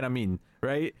she's been kind of mean,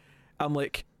 right? I'm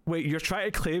like, wait, you're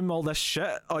trying to claim all this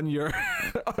shit on your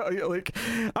like,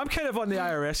 I'm kind of on the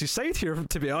IRS's side here,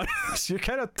 to be honest. You're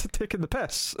kind of taking the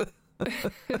piss.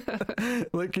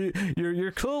 Like,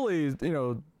 you're clearly,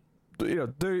 do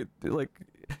like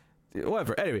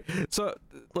whatever. Anyway, so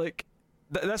like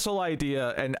this whole idea,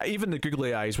 and even the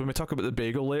googly eyes, when we talk about the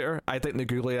bagel later, I think the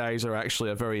googly eyes are actually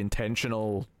a very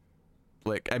intentional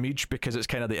like image, because it's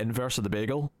kind of the inverse of the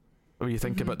bagel when you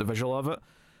think about the visual of it.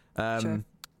 Sure.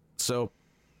 So,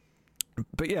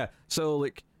 but yeah, so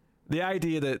like the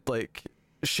idea that like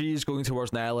she's going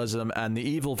towards nihilism, and the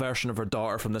evil version of her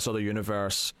daughter from this other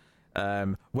universe,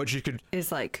 which you could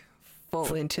is like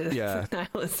full into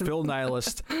nihilism, full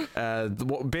nihilist,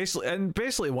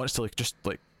 basically wants to like just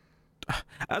like, I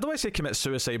don't want to say commit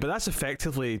suicide, but that's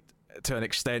effectively to an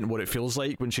extent what it feels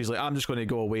like when she's like, "I'm just going to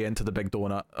go away into the big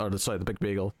donut," or the big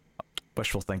bagel.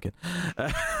 Wishful thinking.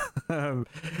 But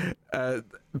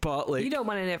like, you don't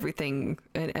want everything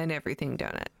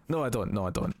donut. No, I don't. I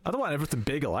don't want everything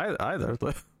bagel either.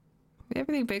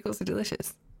 Everything bagels are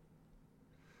delicious.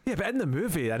 Yeah, but in the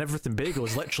movie, and everything bagel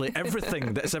is literally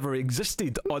everything that's ever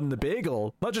existed on the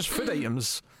bagel, not just food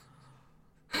items.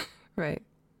 Right.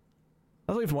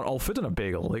 I don't even want all food in a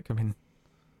bagel. Like, I mean,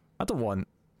 I don't want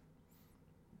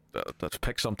to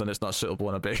pick something that's not suitable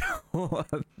in a bagel.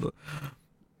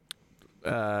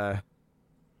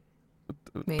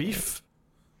 Beef.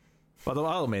 Well,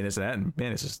 I don't mean, isn't it?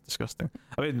 Mayonnaise is disgusting.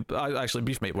 I mean, actually,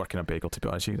 beef might work in a bagel, to be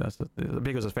honest. The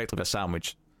bagel's effectively a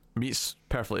sandwich. Meat's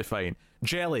perfectly fine.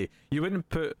 Jelly. You wouldn't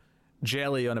put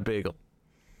jelly on a bagel.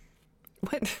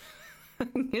 What?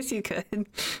 Yes, you could.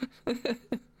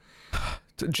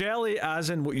 Jelly, as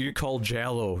in what you call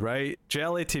Jello, right?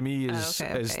 Jelly to me is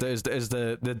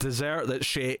the dessert that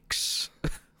shakes.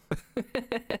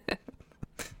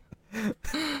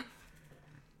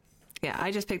 Yeah,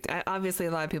 I just picked. Obviously,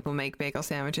 a lot of people make bagel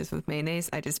sandwiches with mayonnaise.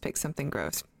 I just picked something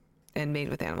gross and made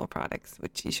with animal products,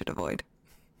 which you should avoid.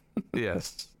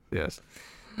 Yes.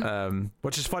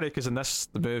 Which is funny because in the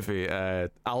movie,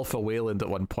 Alpha Wayland at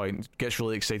one point gets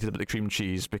really excited about the cream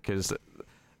cheese because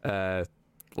like,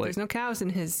 there's no cows in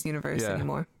his universe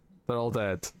anymore. They're all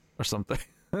dead or something.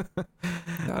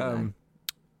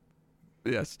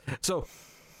 Yes. So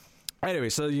Anyway,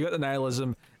 so you got the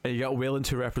nihilism, and you got Wayland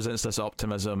who represents this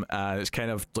optimism, and it's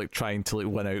kind of like trying to like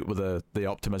win out with the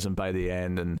optimism by the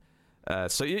end, and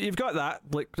so you've got that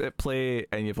like at play,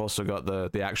 and you've also got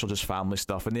the actual just family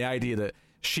stuff, and the idea that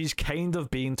she's kind of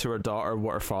being to her daughter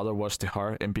what her father was to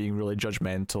her, and being really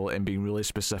judgmental and being really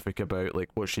specific about like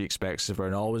what she expects of her,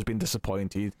 and always being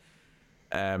disappointed,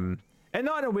 and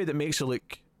not in a way that makes her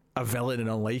look a villain and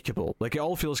unlikable. Like, it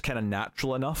all feels kind of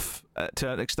natural enough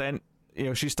to an extent. You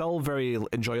know, she's still very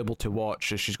enjoyable to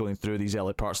watch as she's going through these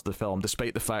early parts of the film,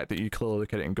 despite the fact that you clearly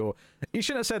look at it and go, you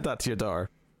shouldn't have said that to your daughter.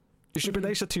 You should be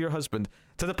nicer to your husband.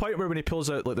 To the point where when he pulls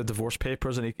out like the divorce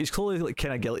papers, and he's clearly like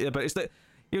kind of guilty about it, it's that,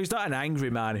 you know, he's not an angry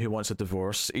man who wants a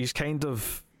divorce. He's kind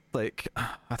of like,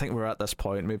 I think we're at this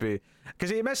point maybe, because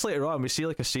he admits later on, we see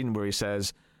like a scene where he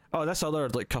says, oh, this other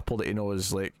like couple that he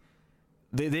knows, like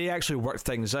they actually worked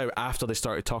things out after they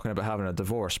started talking about having a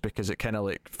divorce, because it kind of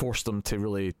like forced them to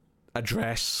really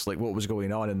address like what was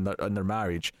going on in their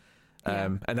marriage.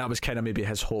 And that was kind of maybe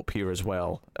his hope here as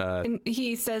well. And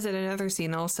he says in another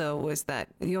scene also was that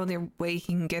the only way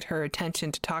he can get her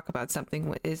attention to talk about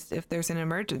something is if there's an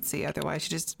emergency. Otherwise, she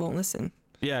just won't listen.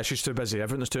 Yeah, she's too busy.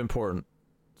 Everything's too important,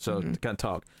 so can't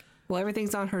talk. Well,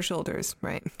 everything's on her shoulders,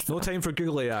 right? No time for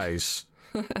googly eyes.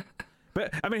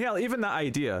 But I mean, hell, even that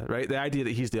idea, right? The idea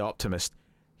that he's the optimist.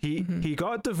 He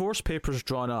got divorce papers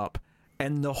drawn up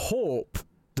in the hope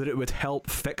that it would help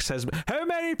fix his. How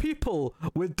many people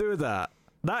would do that?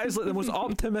 That is like the most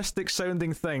optimistic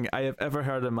sounding thing I have ever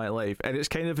heard in my life, and it's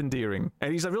kind of endearing.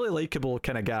 And he's a really likable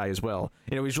kind of guy as well.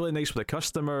 You know, he's really nice with the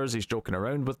customers. He's joking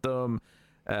around with them.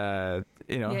 You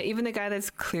know, yeah, even the guy that's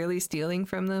clearly stealing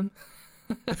from them.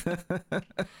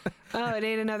 Oh, it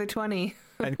ain't another 20.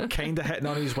 And kind of hitting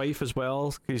on his wife as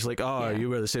well. He's like, oh, you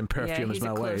wear the same perfume as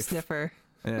my wife. He's a close sniffer.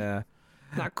 Yeah.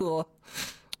 Not cool.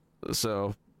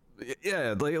 So,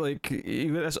 yeah, like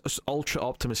he was this ultra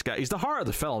optimist guy. He's the heart of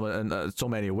the film in so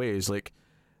many ways. Like,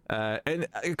 and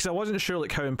because I wasn't sure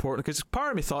like how important, because part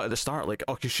of me thought at the start like,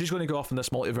 okay, she's going to go off on this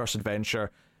multiverse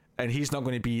adventure, and he's not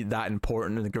going to be that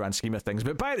important in the grand scheme of things.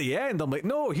 But by the end, I'm like,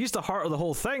 no, he's the heart of the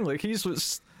whole thing. Like, he's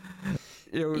what's,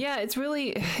 you know. Yeah, it's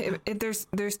really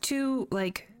there's two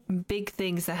like big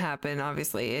things that happen.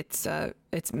 Obviously, it's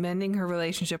mending her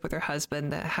relationship with her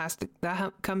husband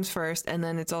that comes first, and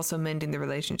then it's also mending the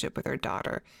relationship with her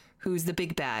daughter, who's the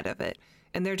big bad of it.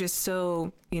 And they're just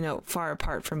so, you know, far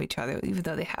apart from each other, even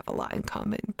though they have a lot in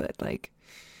common. But like,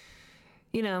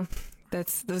 you know,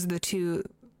 those are the two.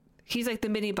 He's like the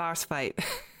mini boss fight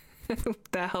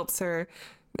that helps her,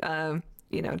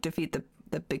 you know, defeat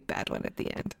the big bad one at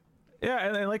the end. Yeah,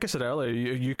 and like I said earlier,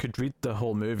 you could read the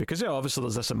whole movie, because, yeah, obviously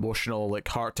there's this emotional, like,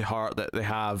 heart-to-heart that they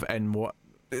have in what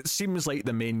it seems like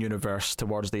the main universe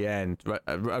towards the end,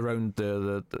 around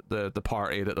the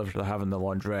party that they're having, the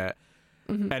laundrette.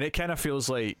 And it kind of feels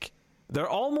like they're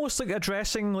almost, like,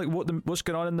 addressing, like, what's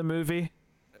going on in the movie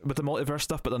with the multiverse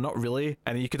stuff, but they're not really.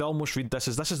 And you could almost read this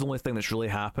as the only thing that's really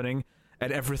happening,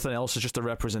 and everything else is just a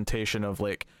representation of,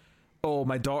 like, oh,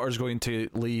 my daughter's going to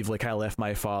leave like I left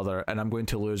my father, and I'm going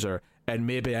to lose her, and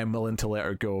maybe I'm willing to let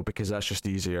her go because that's just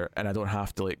easier, and I don't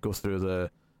have to like go through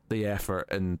the effort,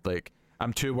 and like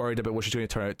I'm too worried about what she's going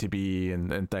to turn out to be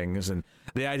and things. And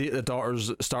the idea that the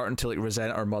daughter's starting to like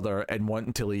resent her mother and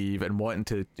wanting to leave and wanting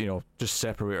to, you know, just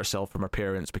separate herself from her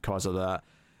parents because of that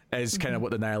is kind of what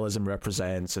the nihilism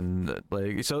represents. And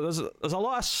like, so there's a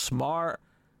lot of smart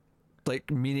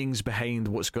like meanings behind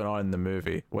what's going on in the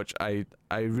movie, which I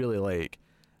really like.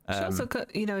 She also,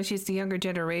 you know, she's the younger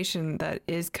generation that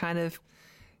is kind of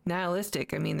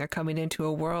nihilistic. I mean, they're coming into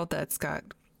a world that's got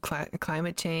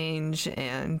climate change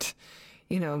and,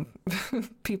 you know,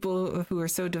 people who are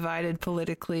so divided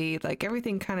politically. Like,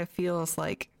 everything kind of feels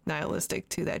like nihilistic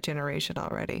to that generation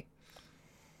already.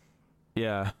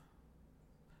 Yeah.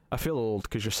 I feel old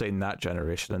because you're saying that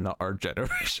generation and not our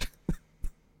generation.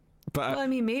 But well, I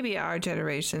mean, maybe our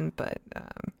generation, but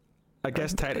I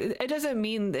guess it doesn't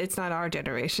mean it's not our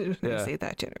generation when you say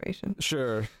that generation.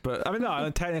 Sure, but I mean, no,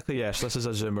 technically, yes, this is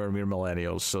a Zoomer and we're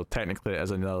millennials, so technically it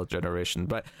is another generation.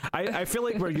 But I feel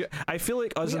like I feel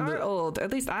like us we are old.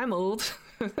 At least I'm old.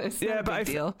 It's not a big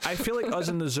deal. I feel like us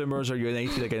and the Zoomers are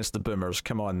united against the Boomers.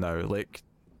 Come on now, like.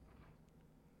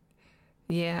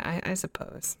 Yeah, I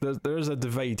suppose. There's a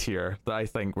divide here that I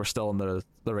think we're still on the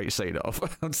right side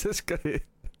of. I'm just gonna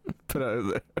put it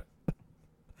out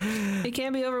there. It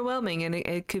can be overwhelming, and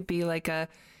it could be like a,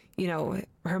 you know,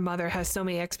 her mother has so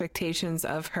many expectations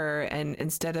of her, and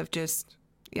instead of just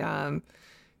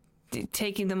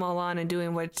taking them all on and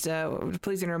doing what's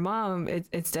pleasing her mom,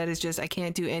 instead is just, I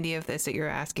can't do any of this that you're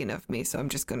asking of me, so I'm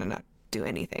just gonna not do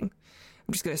anything.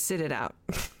 I'm just gonna sit it out.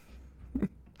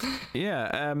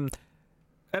 Yeah.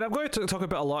 And I'm going to talk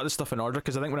about a lot of this stuff in order,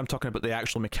 because I think when I'm talking about the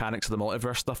actual mechanics of the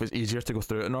multiverse stuff, it's easier to go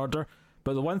through it in order.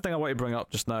 But the one thing I want to bring up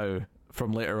just now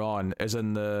from later on is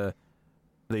in the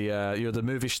the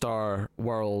movie star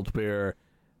world where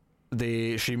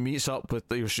she meets up with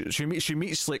she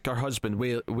meets like her husband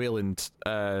Wayland,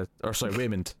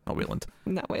 Waymond, not Wayland.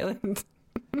 Not Wayland.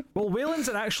 Well, Wayland's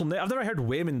an actual name. I've never heard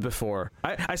Waymond before.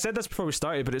 I said this before we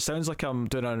started, but it sounds like I'm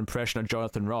doing an impression of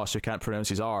Jonathan Ross, who can't pronounce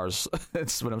his R's.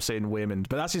 It's when I'm saying Waymond,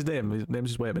 but that's his name. His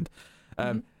name's Waymond.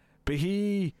 But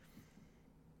he,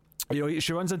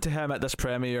 she runs into him at this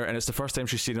premiere, and it's the first time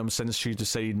she's seen him since she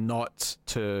decided not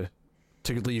to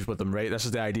leave with him. Right? This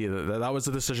is the idea that was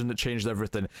the decision that changed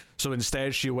everything. So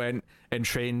instead, she went and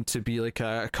trained to be like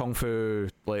a kung fu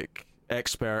like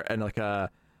expert and like a.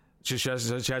 She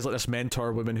has like this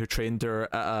mentor woman who trained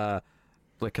her at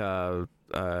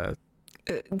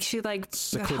she like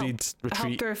secluded retreat.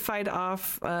 helped her fight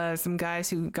off some guys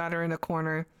who got her in a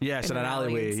corner. Yes, in an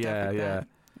alleyway.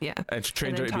 Yeah. And she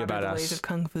trained her to be a badass. The ways of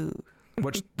kung fu,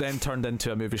 which then turned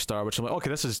into a movie star. Which I'm like,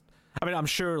 okay, this is. I mean, I'm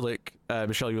sure like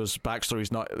Michelle Yeoh's backstory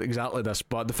is not exactly this,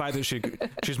 but the fact that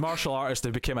she's martial artist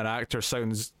and became an actor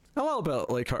sounds a little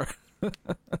bit like her.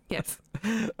 Yes.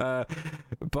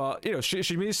 But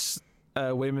she meets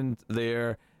Waymond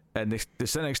there, and they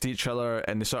sit next to each other,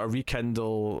 and they sort of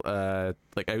rekindle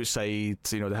like outside.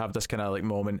 They have this kind of like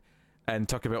moment and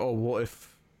talk about, oh, what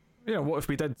if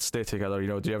we did stay together?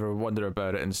 Do you ever wonder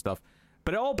about it and stuff?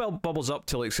 But it all bubbles up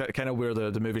to like kind of where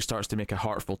the movie starts to make a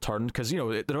heartful turn, because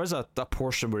there is a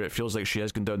portion where it feels like she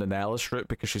is going down the nihilist route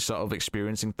because she's sort of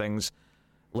experiencing things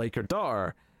like her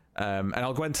daughter. And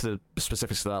I'll go into the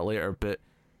specifics of that later, but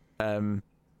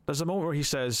there's a moment where he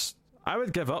says, I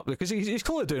would give up, because he's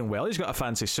clearly doing well. He's got a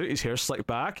fancy suit, his hair's slicked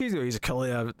back, he's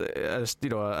clearly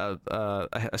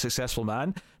a successful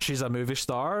man. She's a movie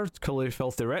star, clearly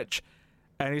filthy rich,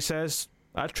 and he says,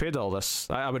 I'd trade all this.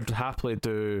 I would happily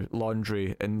do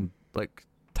laundry and like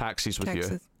taxis with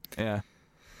you. Yeah.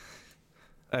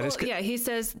 And he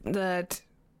says that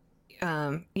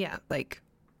like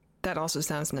that also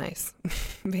sounds nice,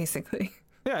 basically.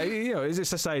 Yeah,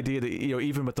 it's this idea that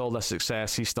even with all this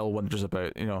success, he still wonders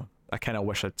about. I kind of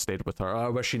wish I'd stayed with her. Or I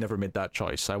wish she never made that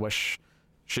choice. I wish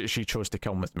she chose to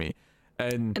come with me.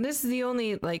 And this is the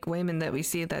only like Waymond that we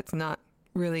see that's not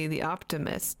really the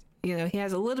optimist. He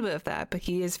has a little bit of that, but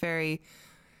he is very.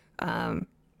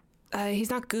 He's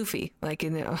not goofy like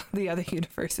in the other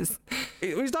universes.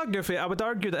 He's not goofy. I would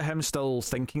argue that him still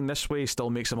thinking this way still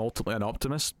makes him ultimately an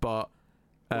optimist, but.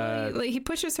 He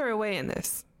pushes her away in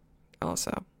this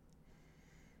also.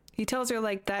 He tells her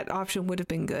like that option would have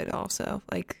been good also,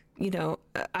 like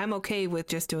I'm okay with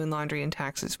just doing laundry and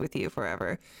taxes with you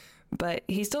forever, but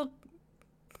he still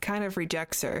kind of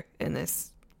rejects her in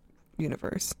this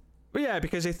universe. Well, yeah,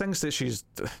 because he thinks that she's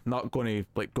not going to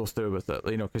like go through with it,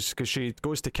 because she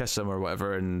goes to kiss him or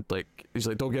whatever, and like he's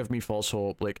like, don't give me false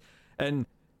hope, like, and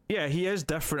yeah, he is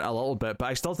different a little bit, but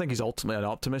I still think he's ultimately an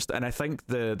optimist. And I think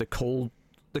the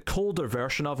colder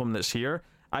version of him that's here,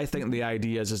 I think the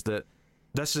idea is that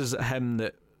this is him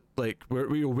that like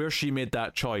where she made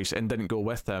that choice and didn't go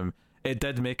with him, it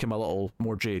did make him a little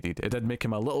more jaded, it did make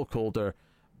him a little colder,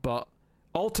 but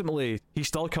ultimately he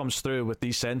still comes through with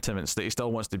these sentiments that he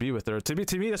still wants to be with her. To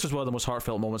me this was one of the most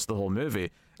heartfelt moments of the whole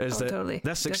movie, is that totally.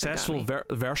 This successful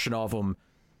version of him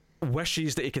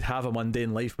wishes that he could have a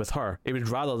mundane life with her. He would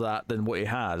rather that than what he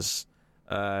has.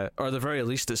 Or at the very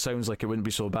least, it sounds like it wouldn't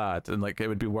be so bad, and like it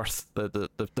would be worth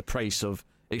the price of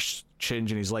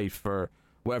exchanging his life for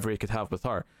whatever he could have with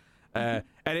her. And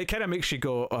it kind of makes you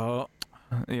go, oh,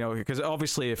 because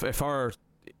obviously if our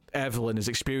Evelyn is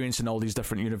experiencing all these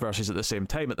different universes at the same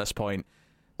time at this point,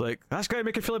 like that's going to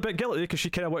make her feel a bit guilty, because she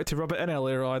kind of wanted to rub it in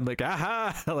earlier on, like,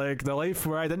 aha, like the life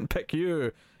where I didn't pick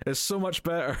you is so much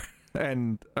better,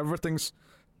 and I've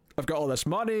got all this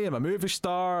money, I'm a movie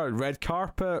star, red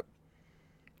carpet.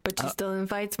 But she still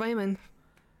invites Waymond.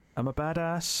 I'm a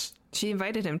badass. She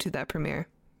invited him to that premiere.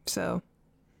 So,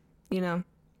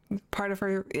 part of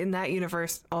her in that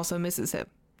universe also misses him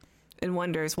and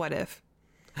wonders what if.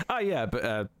 Yeah,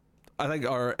 but I think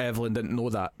our Evelyn didn't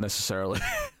know that necessarily.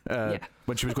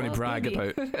 When she was going to brag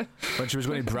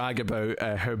about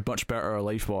how much better her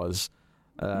life was.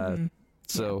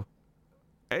 So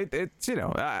it's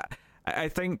I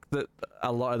think that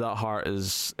a lot of that heart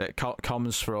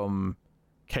comes from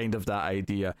kind of that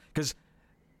idea, because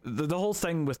the whole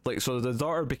thing with like, so the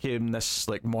daughter became this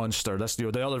like monster, this the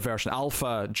other version,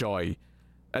 Alpha Joy,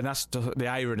 and that's the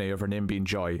irony of her name being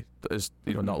Joy is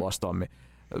not lost on me,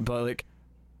 but like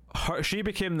she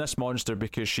became this monster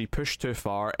because she pushed too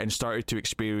far and started to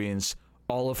experience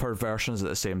all of her versions at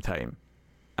the same time,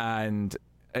 and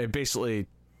it basically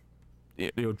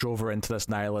drove her into this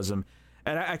nihilism.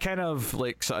 And I kind of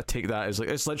like sort of take that as like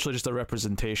it's literally just a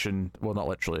representation. Well, not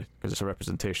literally, because it's a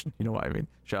representation. You know what I mean?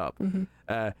 Shut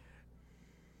up.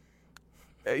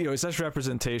 It's this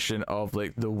representation of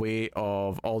like the weight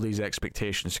of all these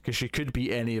expectations, because she could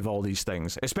be any of all these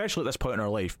things, especially at this point in her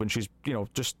life when she's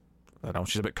just, I don't know,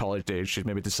 she's about college age. She's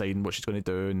maybe deciding what she's going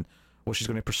to do and what she's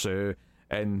going to pursue,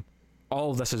 and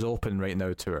all of this is open right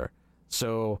now to her.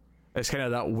 So it's kind of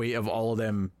that weight of all of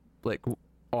them like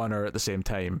on her at the same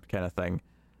time kind of thing.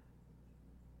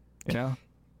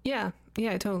 Yeah,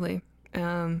 totally.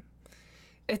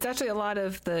 It's actually a lot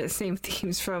of the same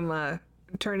themes from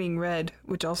Turning Red,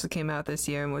 which also came out this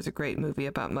year and was a great movie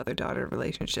about mother-daughter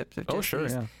relationships. Of just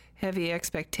these heavy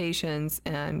expectations,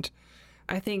 and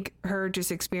I think her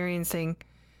just experiencing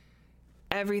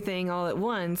everything all at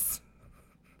once,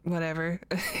 whatever,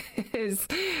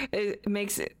 it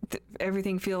makes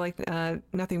everything feel like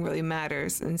nothing really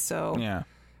matters. And so,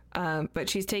 but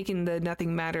she's taking the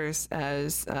nothing matters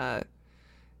as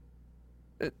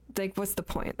like, what's the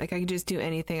point? Like, I can just do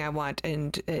anything I want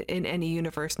and in any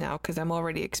universe now, because I'm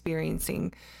already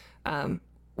experiencing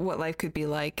what life could be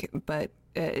like, but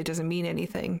it doesn't mean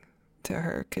anything to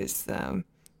her, because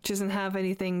she doesn't have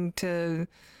anything to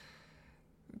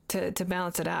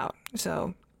balance it out.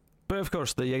 So, but of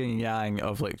course, the yin and yang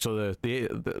of like, so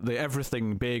the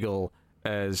everything bagel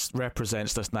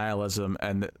represents this nihilism,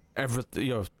 and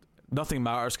nothing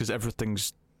matters because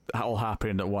everything's all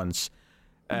happening at once.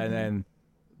 And then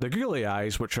the googly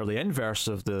eyes, which are the inverse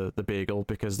of the bagel,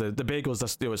 because the bagel is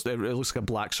this, it looks like a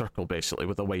black circle basically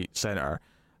with a white center.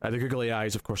 The googly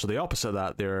eyes, of course, are the opposite of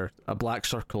that. They're a black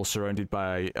circle surrounded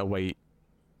by a white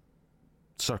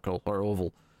circle or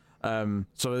oval.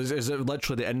 So is it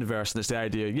literally the inverse? And it's the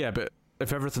idea, but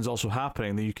if everything's also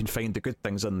happening, then you can find the good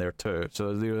things in there too.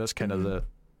 So that's kind of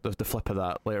the flip of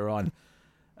that later on.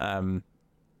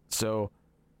 So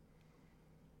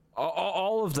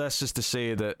all of this is to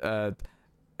say that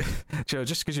Joe,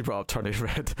 just because you brought up Turning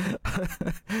Red,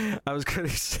 I was going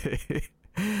to say,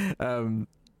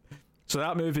 so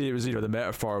that movie, it was, the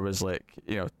metaphor was like,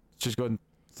 she's going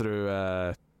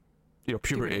through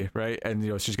puberty, right?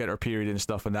 And she's getting her period and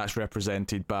stuff, and that's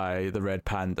represented by the red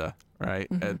panda, right?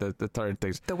 The third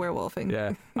things, the werewolfing.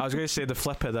 Yeah, I was going to say the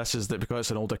flip of this is that because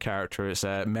it's an older character, it's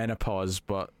menopause,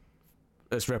 but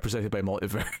it's represented by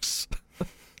multiverse.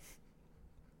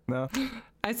 No,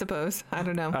 I suppose. I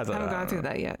don't know. I haven't gone through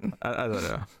that yet. I don't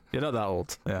know. You're not that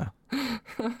old. Yeah.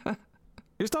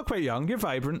 You're still quite young. You're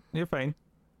vibrant. You're fine.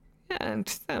 Yeah, I'm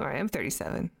alright. I'm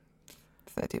 37.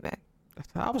 It's not too bad.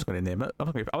 I was going to name it. I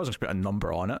was going to put a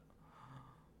number on it.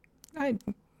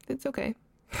 It's okay.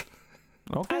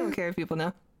 Okay. I don't care if people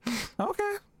know.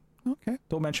 Okay.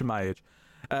 Don't mention my age.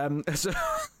 So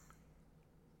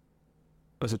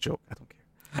it's a joke. I don't care.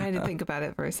 I had to think about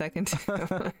it for a second.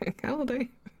 How old are you?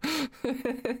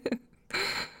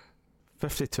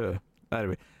 52.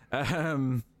 Anyway,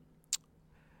 what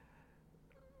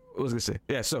was I gonna say?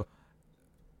 Yeah, so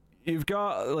you've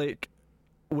got like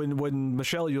when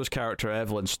Michelle Yeoh's character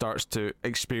Evelyn starts to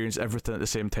experience everything at the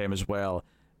same time as well,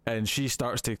 and she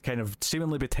starts to kind of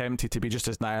seemingly be tempted to be just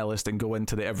as nihilist and go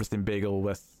into the everything bagel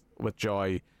with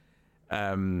Joy.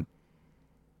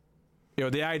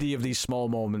 The idea of these small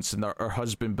moments and her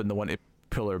husband being the one to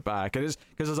pull her back. It is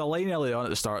because there's a line early on at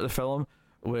the start of the film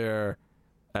where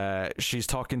she's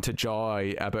talking to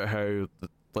Joy about how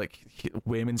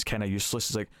Wayman's kind of useless.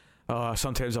 It's like, oh,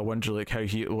 sometimes I wonder like how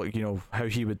he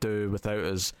would do without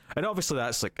us. And obviously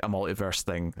that's like a multiverse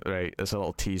thing, right? It's a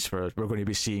little tease for we're going to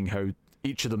be seeing how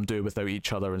each of them do without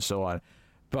each other and so on.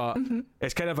 But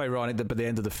it's kind of ironic that by the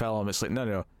end of the film, it's like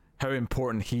no, how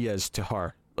important he is to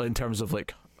her in terms of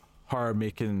like her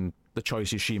making the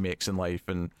choices she makes in life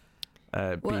and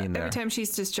being there. Every time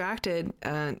she's distracted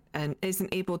and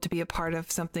isn't able to be a part of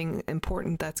something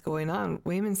important that's going on,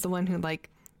 Wayman's the one who like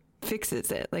fixes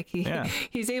it. Like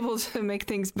he's able to make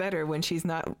things better when she's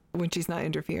not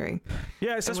interfering.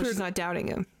 Yeah, it's when she's not doubting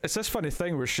him. It's this funny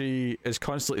thing where she is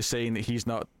constantly saying that he's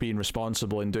not being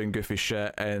responsible and doing goofy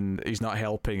shit and he's not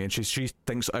helping, and she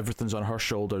thinks everything's on her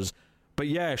shoulders. But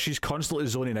yeah, she's constantly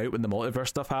zoning out when the multiverse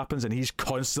stuff happens, and he's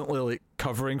constantly like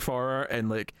covering for her and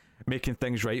like making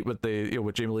things right with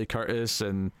with Jamie Lee Curtis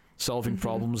and solving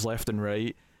problems left and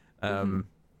right.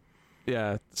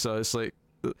 Yeah, so it's like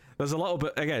there's a little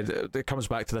bit, again, it comes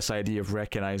back to this idea of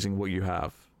recognizing what you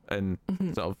have and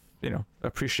sort of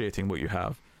appreciating what you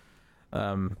have.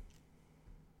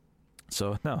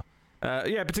 So no,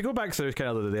 but to go back to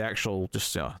kind of the actual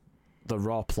just the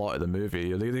raw plot of the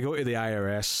movie, they go to the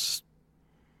IRS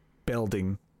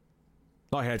building,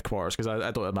 not headquarters, because I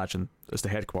don't imagine it's the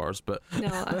headquarters, but no,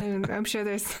 I'm sure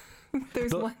there's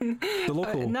There's one, the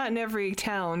local, not in every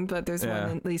town, but there's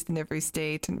one at least in every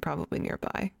state and probably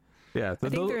nearby. Yeah, I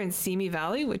think they're in Simi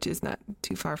Valley, which is not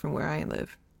too far from where I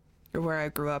live, or where I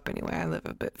grew up anyway. I live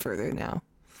a bit further now.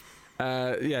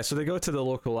 Yeah, so they go to the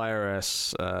local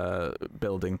IRS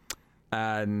building,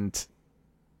 and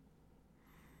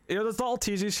there's little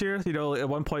teases here. At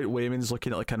one point, Wayman's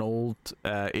looking at like an old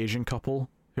Asian couple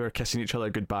who are kissing each other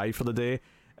goodbye for the day,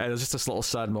 and there's just this little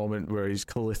sad moment where he's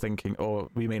clearly thinking, "Oh,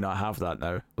 we may not have that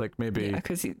now." Like maybe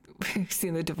because he's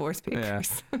seen the divorce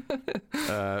papers.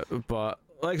 Yeah. But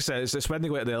like I said, it's when they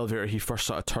go out the elevator, he first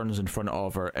sort of turns in front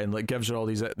of her and like gives her all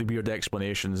these weird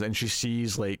explanations, and she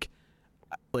sees like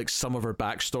some of her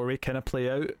backstory kind of play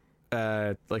out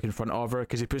like in front of her,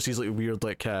 because he puts these like weird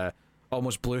like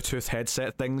almost Bluetooth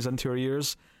headset things into her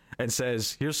ears and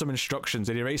says, "Here's some instructions,"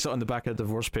 and he writes it on the back of the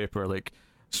divorce paper, like,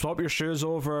 "Swap your shoes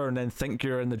over and then think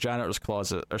you're in the janitor's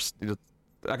closet," or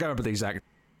I can't remember the exact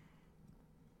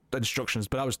instructions,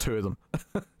 but that was 2 of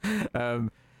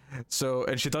them. So,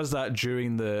 and she does that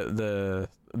during the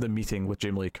meeting with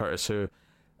Jamie Lee Curtis, who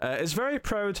is very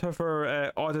proud of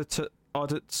her Auditor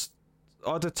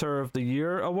of the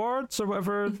Year awards, or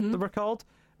whatever they were called.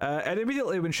 And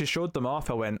immediately when she showed them off,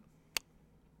 I went,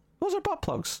 "Those are butt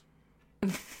plugs."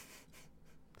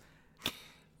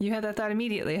 You had that thought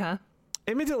immediately, huh?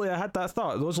 Immediately I had that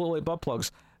thought. Those look like butt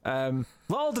plugs.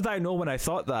 Little did I know when I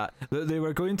thought that they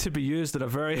were going to be used in a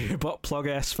very butt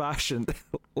plug-esque fashion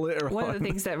later on. One of the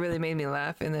things that really made me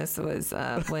laugh in this was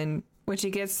when she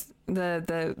gets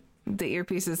the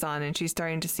earpieces on and she's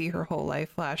starting to see her whole life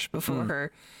flash before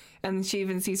her. And she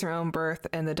even sees her own birth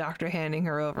and the doctor handing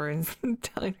her over and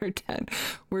telling her dad,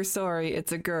 "We're sorry,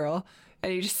 it's a girl."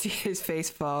 And you just see his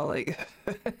face fall, like...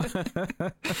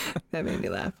 That made me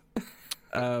laugh.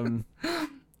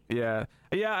 Yeah.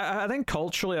 I think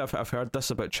culturally I've heard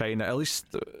this about China. At least,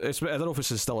 I don't know if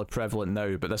this is still prevalent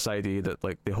now, but this idea that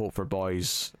like they hope for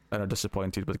boys and are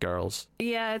disappointed with girls.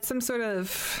 Yeah, it's some sort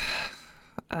of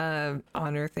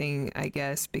honor thing, I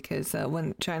guess, because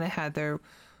when China had their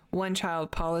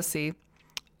one-child policy,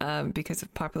 because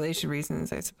of population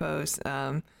reasons, I suppose,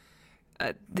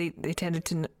 they tended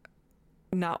to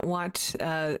not want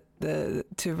to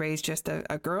raise just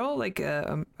a girl. Like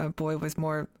a boy was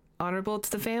more honorable to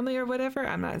the family or whatever.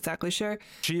 I'm not exactly sure.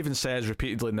 She even says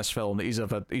repeatedly in this film that he's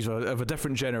of a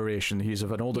different generation. He's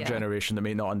of an older generation that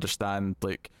may not understand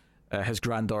like his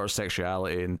granddaughter's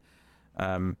sexuality,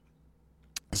 and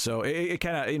so it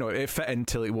kind of it fit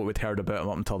into like what we'd heard about him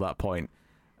up until that point.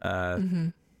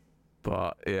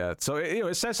 But yeah, so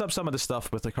it sets up some of the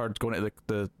stuff with like her going to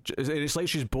the it's like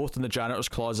she's both in the janitor's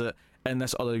closet in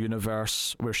this other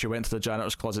universe where she went to the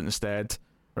janitor's closet instead,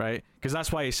 right? Because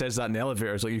that's why he says that in the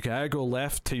elevator. It's like you can either go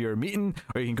left to your meeting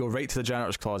or you can go right to the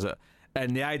janitor's closet.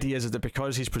 And the idea is that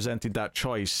because he's presented that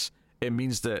choice, it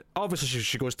means that obviously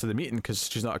she goes to the meeting because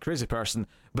she's not a crazy person,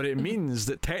 but it means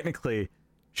that technically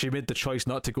she made the choice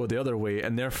not to go the other way,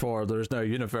 and therefore there's now a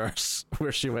universe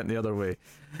where she went the other way.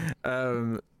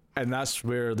 And that's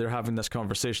where they're having this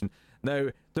conversation. Now,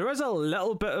 there is a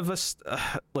little bit of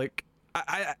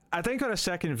I think on a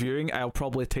second viewing, I'll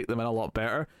probably take them in a lot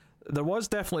better. There was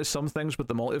definitely some things with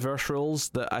the multiverse rules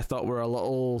that I thought were a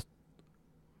little...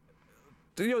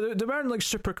 they weren't like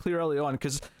super clear early on,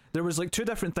 because there was like 2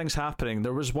 different things happening.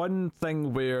 There was one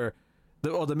thing where...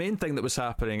 the main thing that was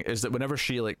happening is that whenever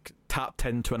she like tapped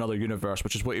into another universe,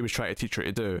 which is what he was trying to teach her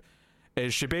to do,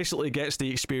 is she basically gets the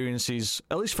experiences,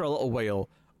 at least for a little while,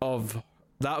 of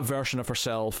that version of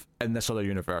herself in this other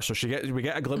universe. So we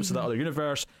get a glimpse of that other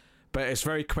universe, but it's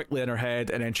very quickly in her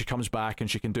head, and then she comes back and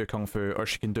she can do kung fu, or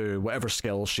she can do whatever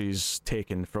skill she's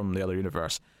taken from the other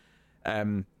universe.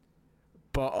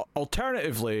 But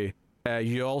alternatively,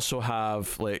 you also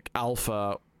have like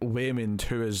Alpha Waymond,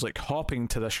 who is like hopping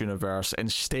to this universe and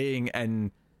staying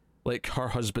in like her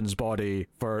husband's body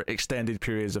for extended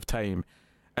periods of time.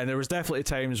 And there was definitely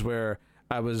times where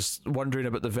I was wondering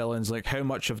about the villains, like how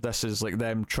much of this is like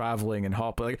them traveling and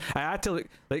hopping. Like I had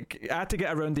to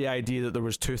get around the idea that there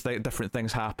was 2 different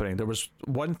things happening. There was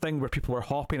one thing where people were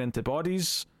hopping into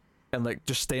bodies and like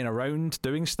just staying around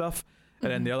doing stuff,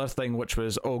 and then the other thing which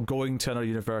was going to another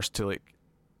universe to like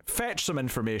fetch some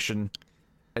information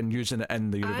and using it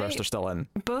in the universe they're still in.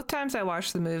 Both times I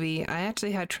watched the movie, I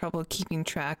actually had trouble keeping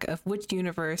track of which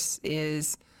universe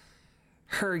is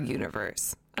her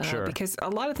universe. Sure. Because a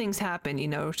lot of things happen.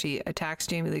 She attacks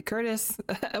Jamie Lee Curtis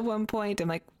at one point. I'm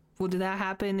like, well, did that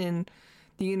happen in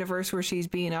the universe where she's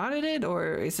being audited,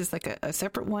 or is this like a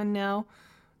separate one now?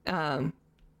 That's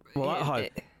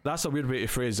a weird way to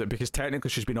phrase it, because technically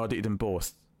she's been audited in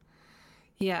both.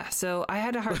 Yeah, so I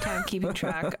had a hard time keeping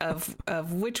track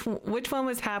of which one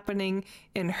was happening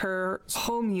in her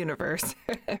home universe,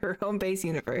 her home base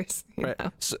universe. Right.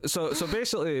 Know? So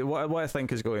basically, what I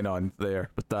think is going on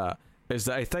there with that is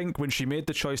that I think when she made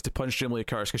the choice to punch Jamie Lee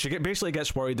Curtis, because she basically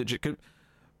gets worried that she could.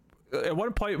 At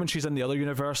one point, when she's in the other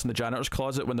universe in the janitor's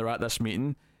closet, when they're at this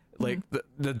meeting, like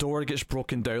the door gets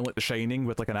broken down like The Shining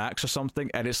with like an axe or something,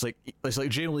 and it's like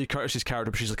Jamie Lee Curtis's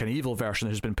character, but she's like an evil version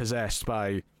who's been possessed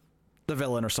by the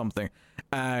villain or something,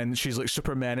 and she's like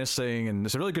super menacing, and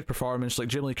it's a really good performance. Like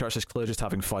Jamie Lee Curtis is clearly just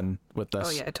having fun with this.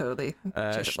 Oh yeah, totally. She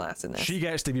had a blast in this. She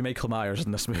gets to be Michael Myers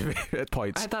in this movie at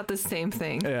points. I thought the same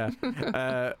thing. Yeah,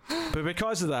 but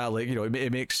because of that, like, you know,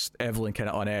 it makes Evelyn kind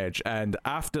of on edge. And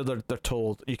after they're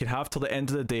told you can have till the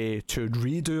end of the day to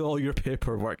redo all your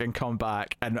paperwork and come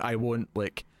back, and I won't,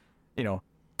 like, you know,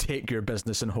 take your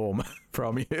business and home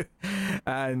from you.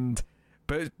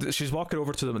 But she's walking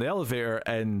over to them in the elevator,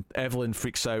 and Evelyn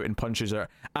freaks out and punches her.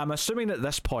 I'm assuming at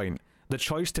this point the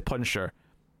choice to punch her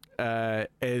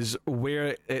is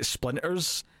where it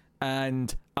splinters,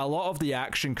 and a lot of the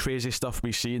action crazy stuff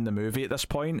we see in the movie at this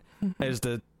point is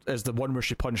the one where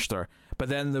she punched her. But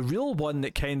then the real one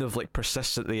that kind of like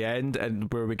persists at the end,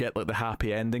 and where we get like the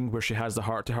happy ending where she has the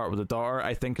heart to heart with the daughter,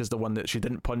 I think is the one that she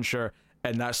didn't punch her,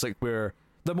 and that's like where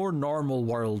the more normal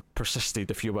world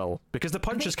persisted, if you will, because the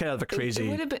punch is kind of a crazy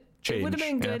change. It would have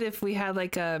been good if we had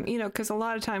like a, you know, because a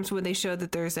lot of times when they show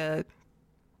that there's a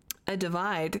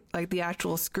divide, like the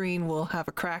actual screen will have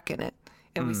a crack in it,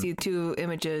 and we see two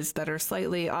images that are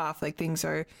slightly off, like things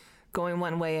are going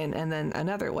one way and then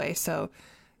another way. So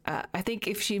I think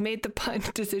if she made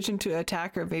the decision to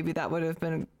attack her, maybe that would have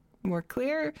been more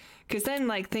clear, because then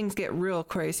like things get real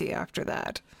crazy after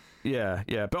that. Yeah,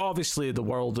 but obviously the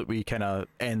world that we kind of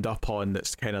end up on,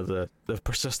 that's kind of the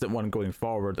persistent one going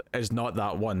forward, is not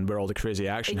that one where all the crazy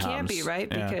action happens. It can't be, right?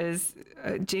 Yeah. Because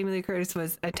Jamie Lee Curtis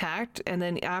was attacked, and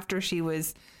then after she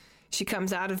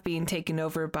comes out of being taken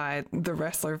over by the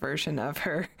wrestler version of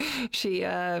her, she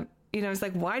it's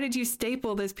like, why did you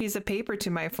staple this piece of paper to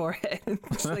my forehead?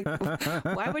 It's like,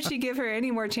 why would she give her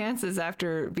any more chances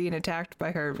after being attacked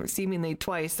by her seemingly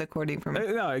twice, according from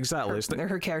No, exactly.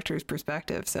 her character's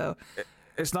perspective? So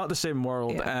it's not the same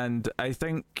world, yeah. And I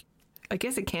think, I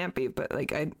guess it can't be, but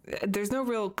like there's no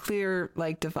real clear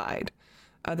like divide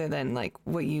other than like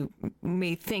what you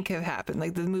may think have happened.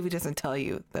 Like the movie doesn't tell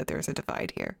you that there's a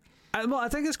divide here. well, I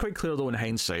think it's quite clear though in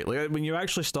hindsight. Like when you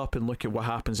actually stop and look at what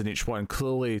happens in each one,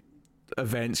 clearly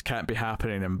events can't be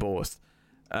happening in both.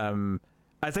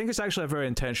 I think it's actually a very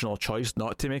intentional choice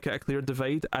not to make it a clear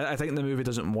divide. I think the movie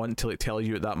doesn't want to like tell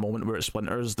you at that moment where it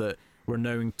splinters that we're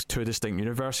now in two distinct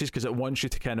universes, because it wants you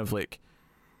to kind of like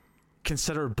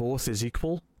consider both as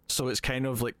equal. So it's kind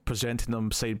of like presenting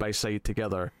them side by side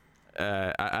together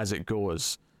as it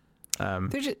goes.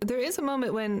 There is a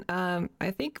moment when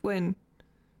I think when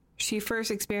she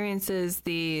first experiences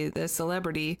the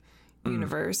celebrity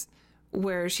universe,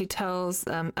 where she tells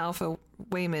Alpha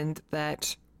Waymond that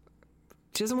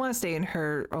she doesn't want to stay in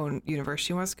her own universe.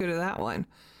 She wants to go to that one.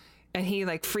 And he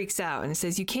like freaks out and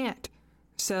says, you can't.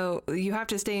 So you have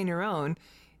to stay in your own.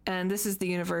 And this is the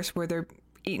universe where they're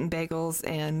eating bagels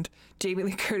and Jamie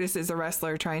Lee Curtis is a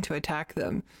wrestler trying to attack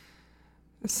them.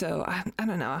 So I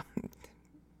don't know.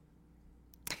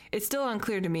 It's still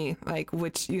unclear to me, like,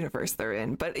 which universe they're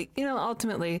in. But, you know,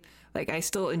 ultimately, like, I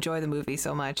still enjoy the movie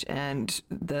so much and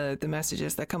the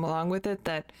messages that come along with it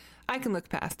that I can look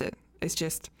past it. It's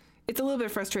just, it's a little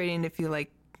bit frustrating if you,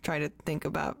 like, try to think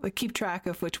about, like, keep track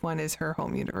of which one is her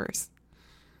home universe.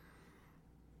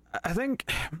 I think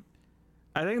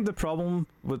the problem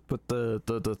with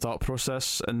the thought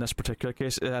process in this particular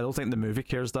case is I don't think the movie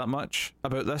cares that much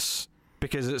about this,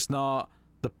 because it's not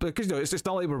because you know, it's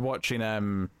not like we're watching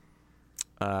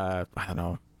I don't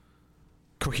know,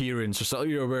 Coherence or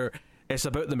something, you know, where it's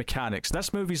about the mechanics.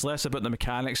 This movie's less about the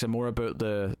mechanics and more about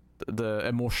the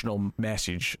emotional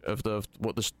message of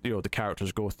what the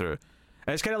characters go through.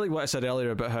 And it's kind of like what I said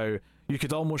earlier about how you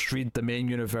could almost read the main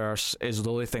universe is the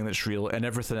only thing that's real and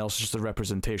everything else is just a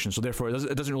representation. So therefore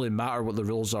it doesn't really matter what the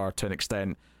rules are to an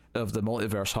extent of the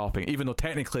multiverse hopping, even though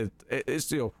technically it's,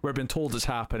 you know, we're being told it's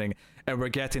happening and we're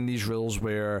getting these rules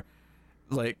where,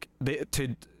 like,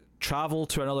 to travel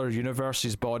to another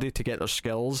universe's body to get their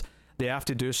skills, they have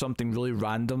to do something really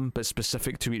random but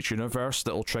specific to each universe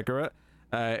that will trigger it.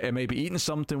 It may be eating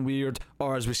something weird,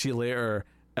 or as we see later,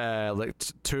 like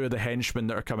two of the henchmen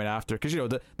that are coming after, because, you know,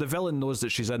 the villain knows that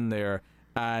she's in there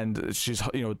and she's,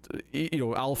 you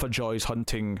know, Alpha Joy's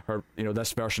hunting her, you know,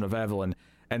 this version of Evelyn,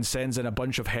 and sends in a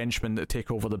bunch of henchmen that take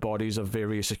over the bodies of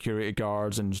various security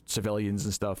guards and civilians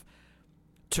and stuff.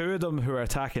 two of them who are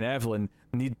attacking Evelyn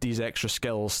need these extra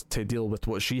skills to deal with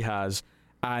what she has,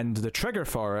 and the trigger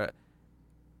for it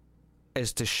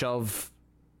is to shove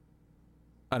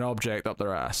an object up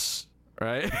their ass,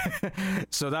 right?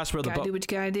 So that's where Gotta do what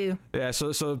you gotta do. yeah,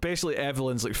 so basically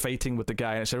Evelyn's like fighting with the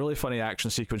guy, and it's a really funny action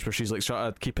sequence where she's like sort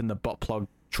of keeping the butt plug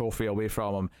trophy away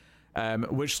from him,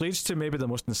 which leads to maybe the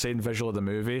most insane visual of the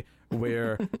movie,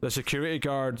 where the security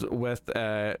guard with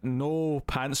no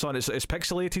pants on, it's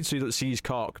pixelated so you don't see his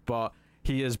cock, but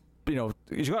he is, you know,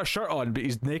 he's got a shirt on but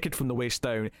he's naked from the waist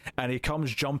down, and he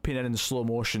comes jumping in slow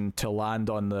motion to land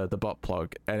on the butt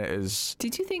plug, and it is...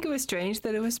 Did you think it was strange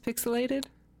that it was pixelated?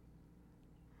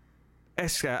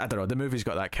 It's, I don't know, the movie's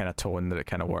got that kind of tone that it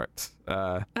kind of worked.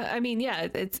 I mean, yeah,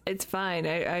 it's fine.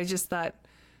 I just thought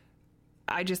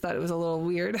it was a little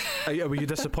weird. Were you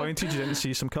disappointed you didn't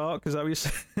see some cock? Is that what you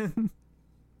said?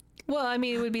 Well, I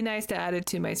mean, it would be nice to add it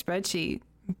to my spreadsheet,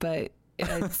 but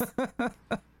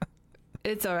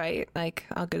it's all right. Like,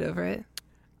 I'll get over it.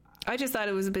 I just thought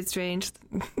it was a bit strange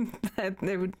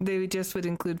that they just would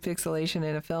include pixelation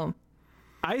in a film.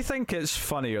 I think it's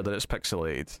funnier that it's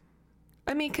pixelated.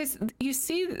 I mean, because you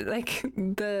see, like,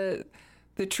 the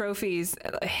trophies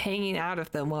hanging out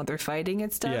of them while they're fighting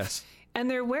and stuff. Yes. And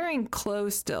they're wearing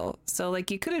clothes still. So,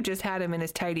 like, you could have just had him in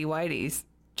his tidy whities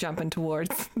jumping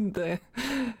towards the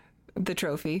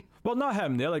trophy. Well, not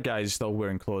him. The other guy's still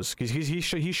wearing clothes because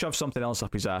he shoved something else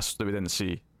up his ass that we didn't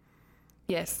see.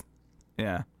 Yes.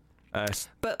 Yeah.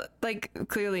 But, like,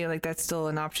 clearly, like, that's still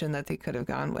an option that they could have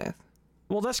gone with.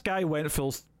 Well, this guy went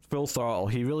full throttle.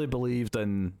 He really believed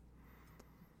in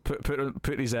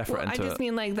put his effort into it. I just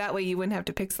mean, like, that way you wouldn't have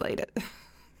to pixelate it.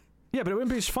 Yeah, but it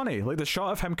wouldn't be as funny. Like the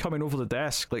shot of him coming over the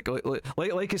desk, like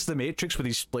it's the Matrix with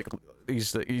he's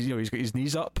you know, he's got his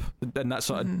knees up and that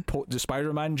sort of the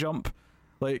Spider-Man jump.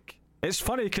 Like, it's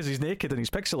funny because he's naked and he's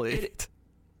pixelated.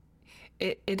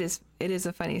 It is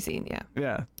a funny scene. Yeah.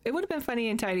 Yeah. It would have been funny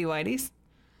in tidy whities.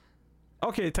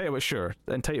 Okay, tighty whities, sure.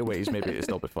 In tighty whities, maybe it'd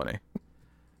still be funny.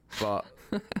 But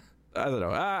I don't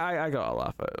know. I got a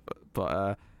laugh at it,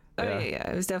 but yeah,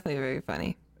 it was definitely very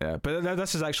funny. Yeah, but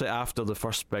this is actually after the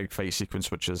first big fight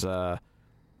sequence, which is Alpha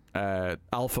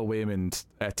Waymond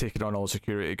taking on all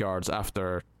security guards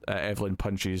after Evelyn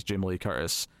punches Jamie Lee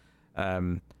Curtis.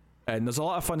 And there's a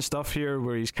lot of fun stuff here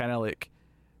where he's kind of like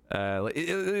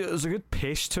there's a good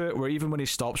pace to it, where even when he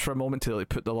stops for a moment to like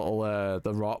put the little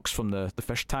the rocks from the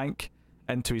fish tank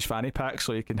into his fanny pack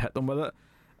so he can hit them with it.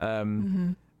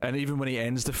 And even when he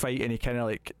ends the fight and he kind of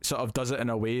like sort of does it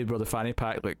in a way where the fanny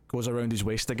pack like goes around his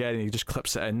waist again and he just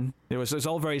clips it in. You know, it's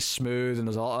all very smooth and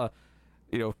there's a lot of,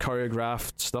 you know,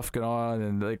 choreographed stuff going on,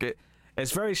 and like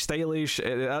it's very stylish.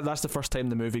 That's the first time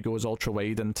the movie goes ultra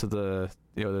wide into the,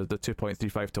 you know, the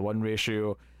 2.35:1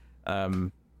 ratio.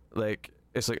 Like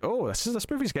it's like, oh, this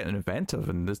movie's getting inventive,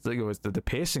 and this, you know, the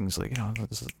pacing's like, you know,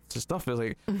 this stuff is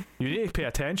like you need to pay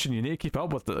attention, you need to keep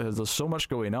up with it. There's so much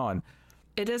going on.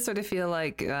 It does sort of feel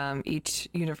like each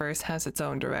universe has its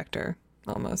own director,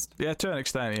 almost. Yeah, to an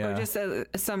extent, yeah. Or just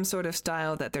some sort of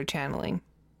style that they're channeling.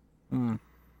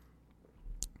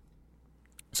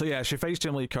 So yeah, she fights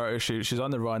Jamie Lee Curtis. She's on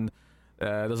the run.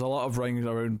 There's a lot of running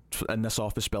around in this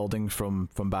office building from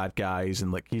bad guys,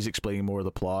 and like he's explaining more of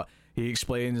the plot. He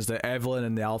explains that Evelyn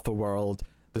in the Alpha world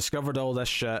discovered all this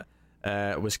shit,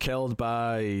 was killed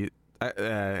by... I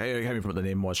can't remember what the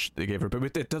name was they gave her,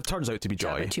 but it turns out to be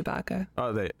Joy. Chewbacca.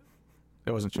 Oh, it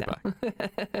wasn't Chewbacca.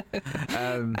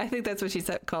 No. I think that's what she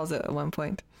calls it at one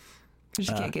point. She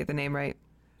can't get the name right.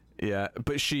 Yeah,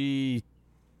 but she,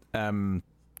 you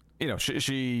know,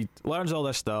 she learns all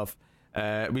this stuff.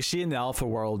 We see in the Alpha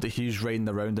world that he's riding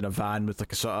around in a van with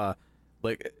like a sort of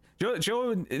like. Do you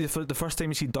know the first time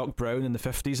you see Doc Brown in the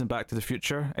 50s in Back to the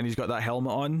Future, and he's got that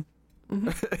helmet on,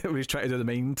 where he's trying to do the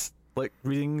mind like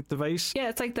reading device? Yeah,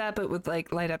 it's like that, but with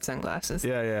like light up sunglasses.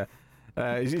 Yeah.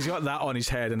 He's got that on his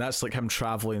head, and that's like him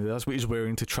traveling. That's what he's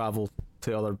wearing to travel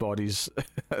to other bodies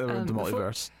around the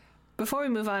multiverse. Before we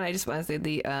move on, I just want to say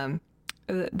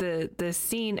the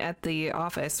scene at the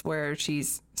office where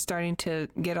she's starting to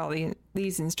get all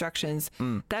these instructions.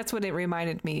 That's what it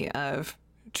reminded me of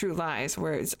True Lies,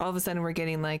 where it's all of a sudden we're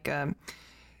getting like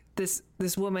this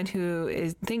woman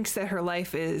who thinks that her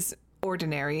life is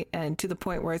ordinary and to the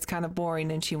point where it's kind of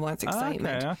boring and she wants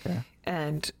excitement. Okay.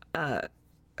 And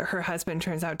her husband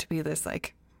turns out to be this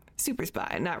like super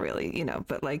spy, not really, you know,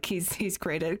 but like he's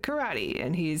great at karate,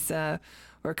 and he's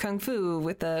or kung fu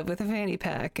with a fanny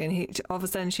pack, and all of a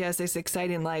sudden she has this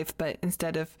exciting life, but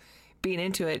instead of being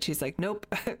into it, she's like, nope,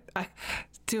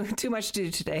 too much to do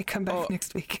today, come back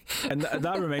next week. And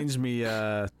that reminds me,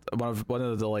 one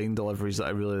of the line deliveries that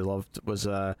I really loved was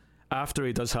after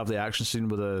he does have the action scene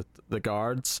with the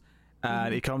guards,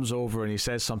 and he comes over and he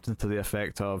says something to the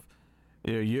effect of,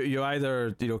 you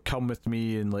either come with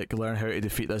me and like learn how to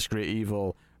defeat this great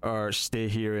evil, or stay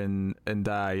here and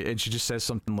die. And she just says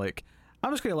something like,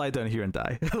 I'm just gonna lie down here and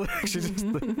die. Like, she just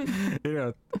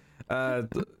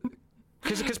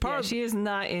because she is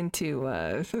not into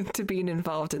to being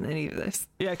involved in any of this.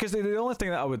 Yeah, because the only thing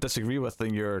that I would disagree with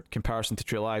in your comparison to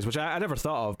True Lies, which I never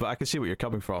thought of, but I can see what you're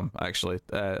coming from, actually,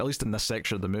 at least in this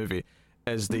section of the movie,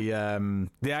 is the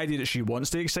idea that she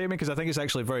wants the excitement, because I think it's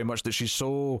actually very much that she's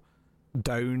so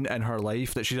down in her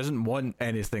life that she doesn't want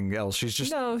anything else. She's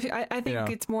just I think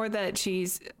it's more that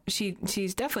she's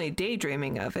definitely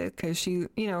daydreaming of it, because she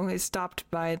is stopped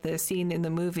by the scene in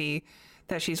the movie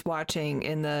that she's watching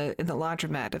in the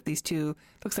laundromat of these two,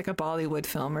 looks like a Bollywood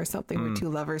film or something, where two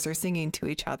lovers are singing to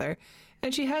each other,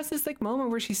 and she has this like moment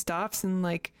where she stops and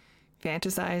like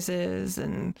fantasizes,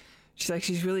 and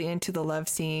she's really into the love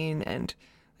scene, and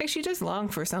like she does long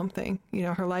for something.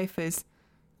 Her life is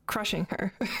crushing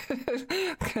her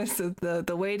because of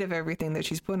the weight of everything that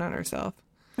she's put on herself.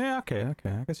 Yeah, okay, I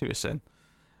can see what you're saying.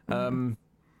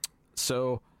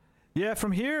 So yeah,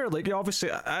 from here, like, obviously,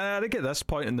 I think at this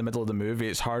point in the middle of the movie,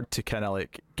 it's hard to kind of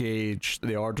like gauge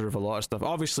the order of a lot of stuff.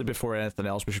 Obviously, before anything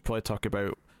else, we should probably talk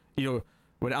about,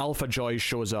 when Alpha Joy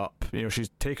shows up. She's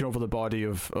taken over the body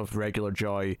of regular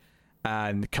Joy,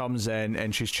 and comes in,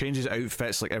 and she changes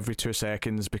outfits like every 2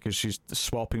 seconds because she's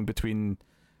swapping between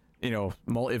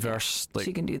multiverse, like,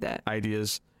 she can do that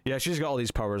ideas. Yeah, she's got all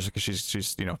these powers because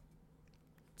she's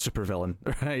super villain,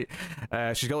 right?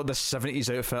 She's got like this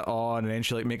 70s outfit on, and then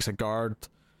she like makes a guard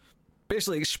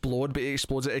basically explode, but it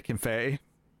explodes it at confetti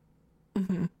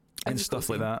and stuff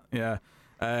like that. Yeah.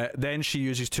 Then she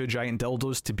uses 2 giant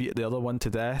dildos to beat the other one to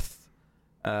death,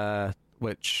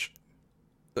 which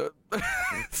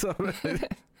so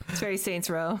it's very Saints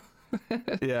Row.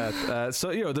 Yeah,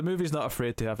 so the movie's not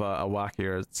afraid to have a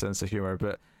wackier sense of humor,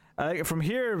 but I think from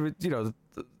here,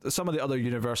 some of the other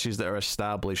universes that are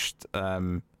established,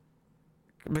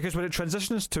 because when it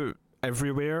transitions to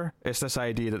everywhere, it's this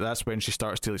idea that that's when she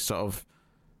starts to sort of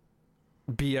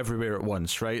be everywhere at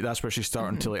once, right? That's where she's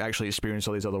starting to like actually experience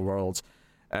all these other worlds,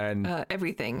 and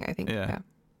everything. I think. Yeah.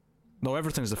 No,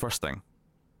 everything's the first thing.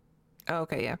 Oh,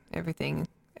 okay, yeah, everything,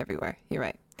 everywhere. You're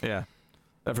right. Yeah,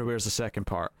 everywhere's the second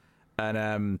part.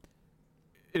 And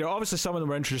obviously some of them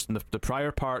were introduced in the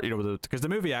prior part, because the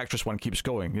movie actress one keeps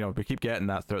going. We keep getting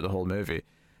that throughout the whole movie.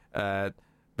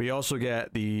 We also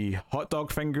get the Hot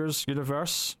Dog Fingers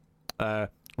universe,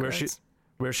 where she's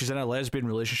in a lesbian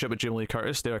relationship with Jamie Lee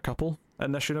Curtis. They're a couple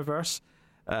in this universe,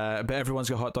 but everyone's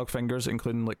got hot dog fingers,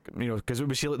 including like because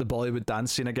we see like the Bollywood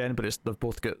dance scene again, but they've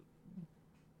both got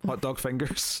hot dog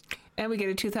fingers. And we get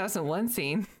a 2001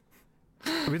 scene.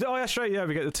 That's right. Yeah,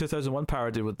 we get the 2001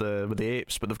 parody with the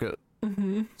apes, but they've got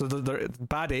so they're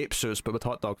bad ape suits, but with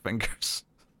hot dog fingers.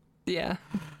 Yeah,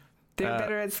 they're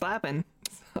better at slapping.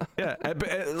 Yeah,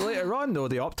 but later on though,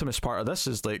 the optimist part of this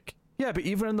is like, yeah, but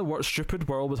even in the stupid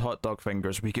world with hot dog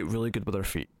fingers, we get really good with our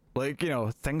feet. Like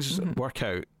things work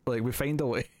out. Like we find a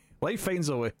way. Life finds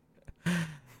a way.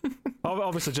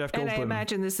 Obviously, Jeff Goldblum. And I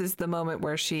imagine this is the moment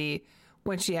where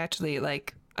when she actually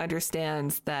like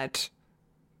understands that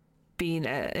being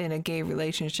in a gay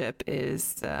relationship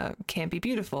can be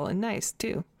beautiful and nice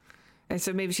too, and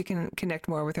so maybe she can connect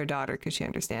more with her daughter because she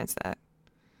understands that.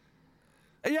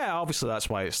 Yeah, obviously that's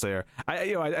why it's there.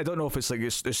 I don't know if it's like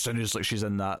as soon as like she's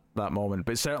in that moment,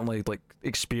 but certainly like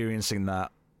experiencing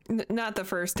that. Not the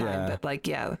first time, but like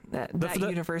that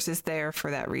universe is there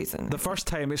for that reason. The first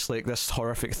time it's like this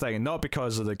horrific thing, not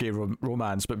because of the gay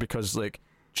romance, but because like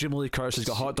Jamie Lee Curtis has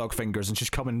got hot dog fingers and she's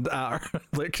coming at her.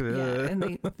 Like,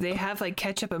 and they have like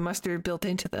ketchup and mustard built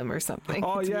into them or something.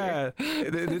 Oh, it's yeah.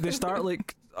 They start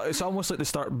like, it's almost like they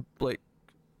start like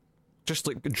just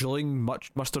like drilling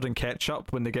mustard and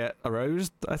ketchup when they get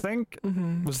aroused, I think.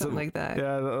 Something like that.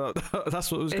 Yeah, that's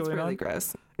what was going on. It's really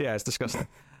gross. Yeah, it's disgusting.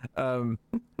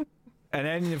 And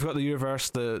then you've got the universe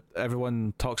that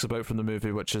everyone talks about from the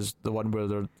movie, which is the one where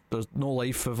there's no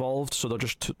life evolved, so they're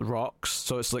just rocks.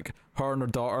 So it's like her and her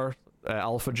daughter,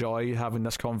 Alpha Joy, having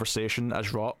this conversation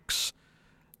as rocks.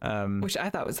 Which I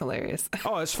thought was hilarious.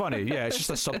 Oh, it's funny. Yeah, it's just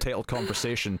a subtitled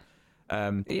conversation.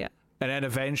 Yeah. And then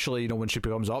eventually, when she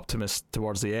becomes Optimist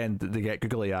towards the end, they get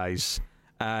googly eyes.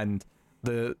 And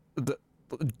the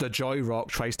Joy Rock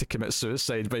tries to commit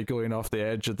suicide by going off the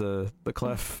edge of the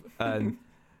cliff. And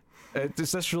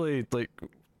it's this really like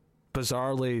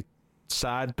bizarrely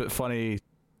sad but funny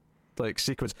like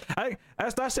sequence. I think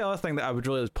that's the other thing that I would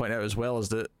really point out as well, is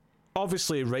that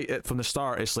obviously right from the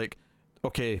start it's like,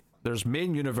 okay, there's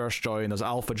main universe Joy and there's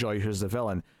Alpha Joy who's the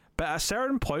villain, But at a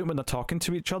certain point when they're talking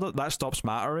to each other, that stops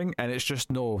mattering, and it's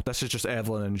just, no, this is just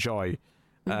Evelyn and Joy.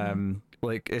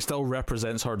 Like, it still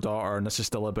represents her daughter, and this is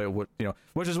still about what, you know,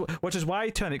 which is why,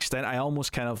 to an extent, I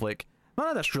almost kind of like, none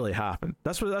of this really happened.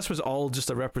 This was all just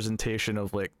a representation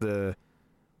of like the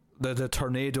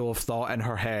tornado of thought in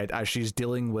her head as she's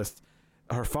dealing with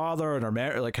her father and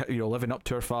her like, you know, living up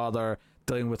to her father,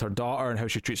 dealing with her daughter and how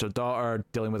she treats her daughter,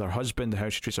 dealing with her husband and how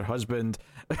she treats her husband.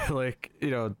 Like, you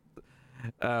know,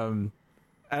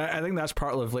 I think that's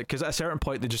part of, like, because at a certain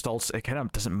point they just all, it kind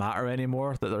of doesn't matter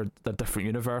anymore that they're different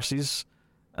universes.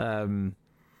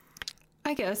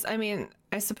 I guess, I mean,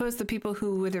 I suppose the people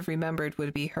who would have remembered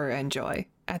would be her and Joy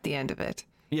at the end of it.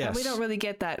 Yes. And we don't really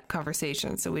get that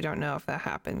conversation, so we don't know if that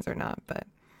happens or not. But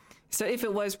so if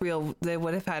it was real, they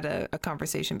would have had a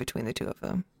conversation between the two of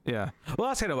them. Yeah. Well,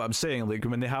 that's kind of what I'm saying. Like,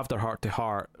 when they have their heart to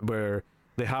heart, where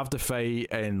they have the fight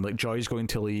and, like, Joy's going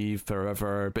to leave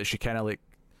forever, but she kind of, like,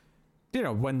 you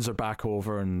know, wins her back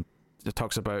over and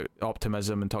talks about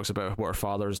optimism and talks about what her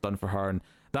father has done for her. And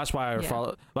that's why her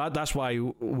father, that's why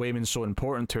Wayman's so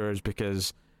important to her, is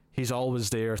because he's always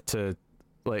there to,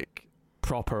 like,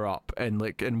 prop her up and,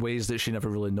 like, in ways that she never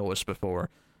really noticed before.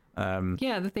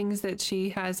 The things that she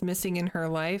has missing in her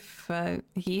life,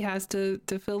 he has to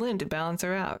fill in to balance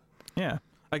her out. Yeah.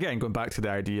 Again, going back to the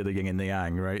idea of the yin and the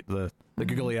yang, right? The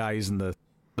googly eyes and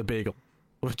the bagel,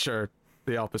 which are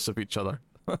the opposite of each other.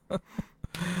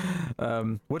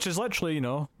 Which is literally, you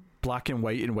know, black and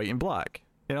white and black.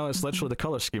 You know, it's literally the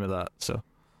color scheme of that. So,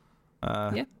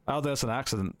 I don't think that's an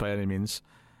accident by any means.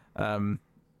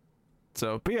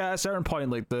 So, but yeah, at a certain point,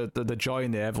 like the Joy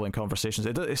and the Evelyn conversations,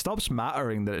 it stops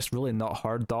mattering that it's really not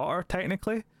her daughter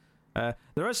technically.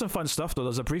 There is some fun stuff though.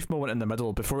 There's a brief moment in the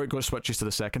middle before it switches to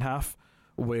the second half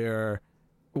where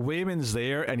Wayman's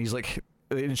there and he's like,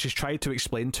 and she's tried to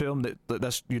explain to him that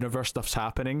this universe stuff's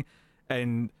happening,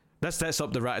 and this sets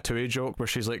up the Ratatouille joke where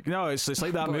she's like, no, it's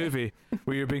like that movie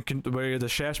where where the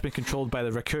chef's been controlled by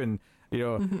the raccoon, you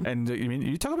know. And you mean,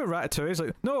 you talk about Ratatouille? It's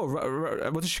like, no,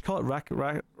 what does she call it?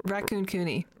 Raccoon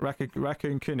Cooney.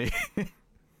 Raccoon Cooney.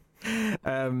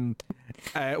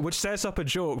 Which sets up a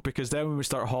joke, because then when we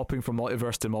start hopping from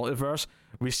multiverse to multiverse,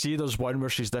 we see there's one where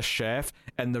she's this chef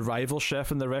and the rival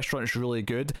chef in the restaurant is really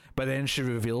good, but then she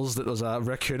reveals that there's a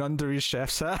raccoon under his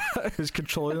chef's hat who's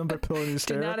controlling him by pulling his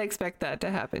hair. Did not expect that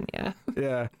to happen.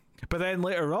 Yeah. But then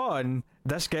later on,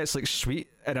 this gets, like, sweet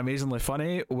and amazingly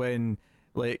funny when,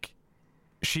 like,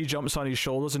 she jumps on his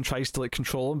shoulders and tries to, like,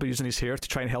 control him by using his hair to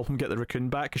try and help him get the raccoon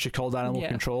back, because she called animal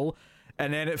control.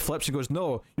 And then it flips and goes,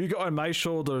 no, you get on my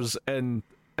shoulders and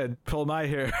pull my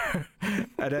hair.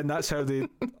 And then that's how they...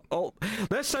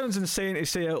 This sounds insane to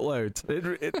say out loud.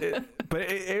 But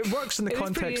it works in the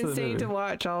context of the movie. It's pretty insane to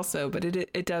watch also, but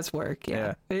it does work,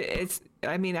 yeah.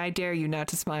 I mean, I dare you not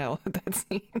to smile at that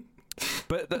scene.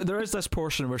 But there is this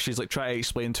portion where she's, like, trying to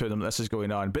explain to them this is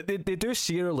going on. But they do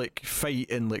see her, like,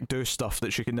 fight and, like, do stuff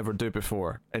that she could never do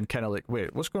before. And kind of like,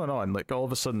 wait, what's going on? Like, all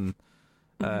of a sudden...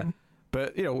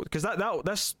 But, you know, because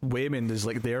this Wayman is,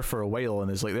 like, there for a while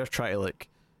and is, like, they're trying to, like,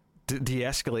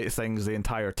 de-escalate things the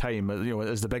entire time. You know,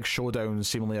 as the big showdown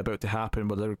seemingly about to happen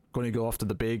where they're going to go after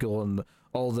the bagel and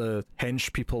all the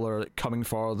hench people are, like, coming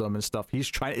for them and stuff. He's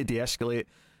trying to de-escalate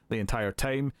the entire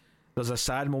time. There's a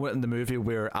sad moment in the movie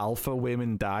where Alpha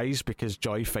Wayman dies because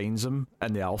Joy finds him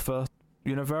in the Alpha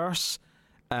universe.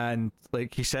 And,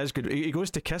 like, he says good. He goes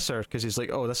to kiss her because he's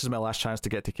like, "Oh, this is my last chance to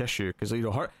get to kiss you." Because, you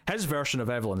know, his version of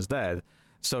Evelyn's dead,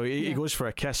 so he goes for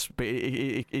a kiss, but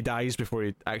he dies before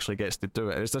he actually gets to do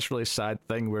it. It's this really sad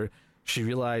thing where she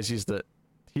realizes that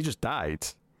he just died,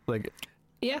 like,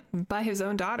 by his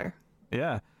own daughter.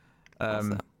 Yeah.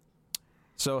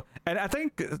 So, and I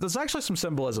think there's actually some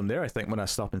symbolism there. I think when I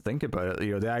stop and think about it,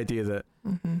 you know, the idea that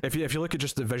if you look at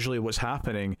just the visually what's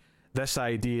happening. This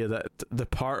idea that the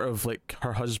part of, like,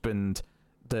 her husband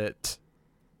that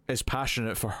is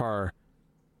passionate for her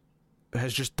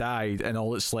has just died, and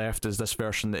all that's left is this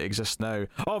version that exists now.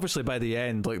 Obviously, by the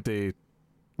end, like, they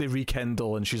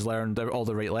rekindle and she's learned all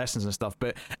the right lessons and stuff.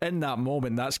 But in that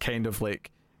moment, that's kind of like,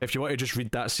 if you want to just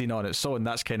read that scene on its own,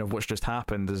 that's kind of what's just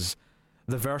happened. Is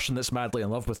the version that's madly in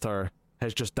love with her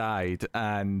has just died,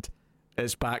 and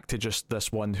it's back to just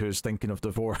this one who's thinking of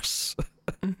divorce.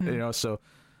 You know, so.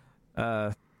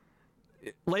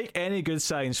 Like any good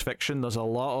science fiction, there's a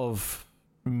lot of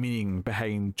meaning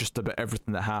behind just about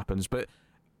everything that happens, but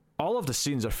all of the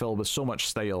scenes are filled with so much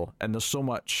style, and there's so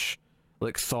much,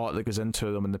 like, thought that goes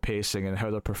into them and the pacing and how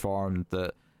they're performed,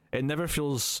 that it never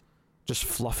feels just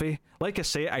fluffy. Like I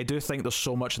say, I do think there's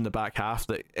so much in the back half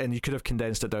that, and you could have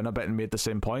condensed it down a bit and made the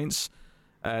same points,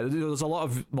 There's a lot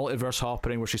of multiverse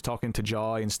hopping where she's talking to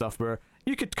Joy and stuff, where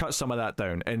you could cut some of that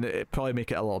down and it probably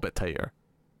make it a little bit tighter.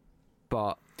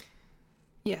 But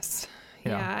yes,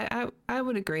 yeah. I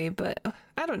would agree, but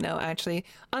I don't know. Actually,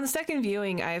 on the second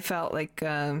viewing, I felt like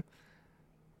I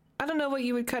don't know what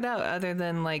you would cut out other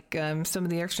than like some of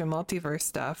the extra multiverse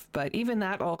stuff. But even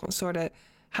that all sort of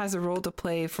has a role to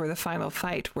play for the final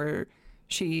fight, where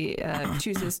she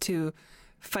chooses to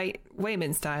fight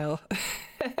Wayman style,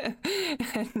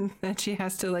 and then she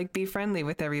has to like be friendly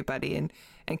with everybody and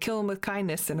kill him with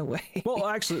kindness in a way. Well,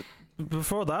 actually,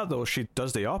 before that though, she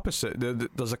does the opposite.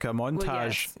 There's like a montage. Well,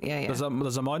 yes. Yeah. There's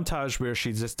a montage where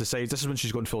she just decides, this is when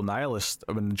she's going full nihilist,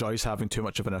 when Joy's having too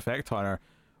much of an effect on her,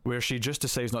 where she just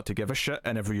decides not to give a shit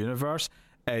in every universe,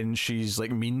 and she's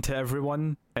like mean to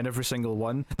everyone in every single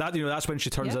one. That, you know, that's when she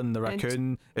turns in the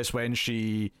raccoon. It's when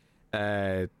she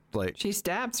she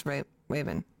stabs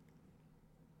Wayman.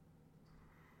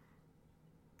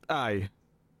 Aye,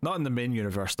 not in the main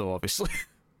universe though, obviously.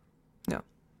 No.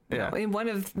 Yeah. No, in one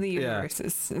of the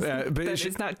universes. Yeah. But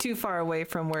it's not too far away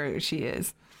from where she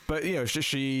is. But you know,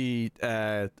 she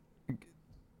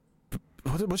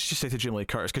what did she say to Jamie Lee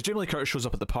Curtis? Because Jamie Lee Curtis shows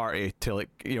up at the party to, like,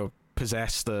 you know,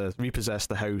 repossess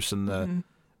the house and the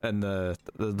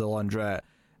laundrette,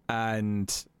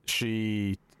 and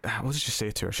she, what did she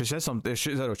say to her? She says something.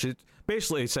 She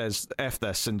basically says "F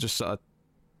this" and just sort of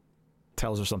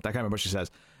tells her something. I can't remember what she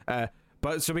says.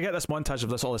 But so we get this montage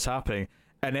of all this happening,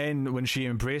 and then when she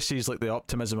embraces like the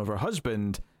optimism of her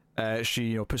husband, she,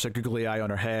 you know, puts a googly eye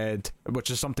on her head, which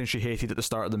is something she hated at the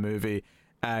start of the movie.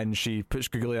 And she puts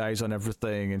googly eyes on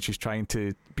everything, and she's trying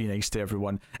to be nice to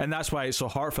everyone, and that's why it's so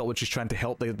heartfelt when she's trying to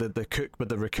help the cook with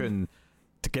the raccoon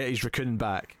to get his raccoon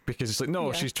back, because it's like,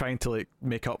 no, she's trying to like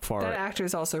make up for it. That actor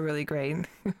is also really great.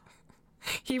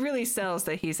 He really sells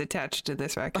that he's attached to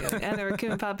this raccoon, and the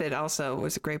raccoon puppet also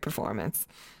was a great performance.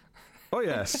 Oh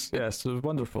yes, yes, it was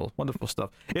wonderful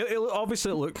stuff. It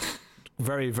obviously looked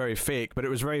very, very fake, but it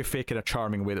was very fake in a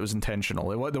charming way that was intentional.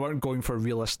 They weren't going for a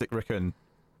realistic raccoon.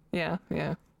 Yeah.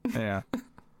 They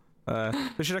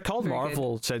should have called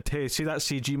Marvel, said, "Hey, see that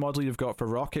CG model you've got for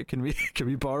Rocket? Can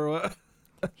we borrow it?"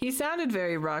 He sounded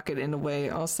very Rocket in a way,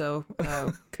 also,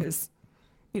 because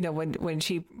you know, when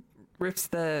she rips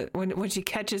when she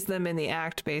catches them in the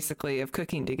act, basically, of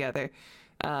cooking together,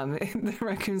 the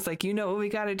raccoon's like, you know what we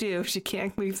got to do? She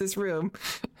can't leave this room.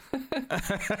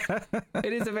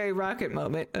 It is a very Rocket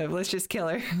moment of let's just kill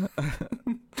her.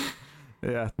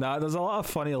 Yeah, there's a lot of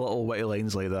funny little witty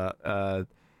lines like that,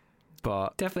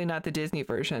 but definitely not the Disney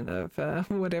version of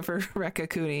whatever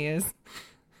Raccoonie is.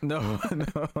 No.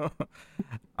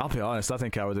 I'll be honest, I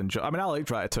think I would enjoy. I mean, I liked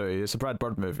Ratatouille. It's a Brad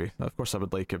Bird movie. Of course, I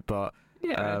would like it, but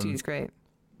Ratatouille's great.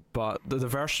 But the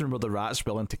version where the rat's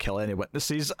willing to kill any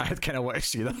witnesses, I'd kind of want to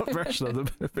see that version of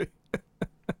the movie.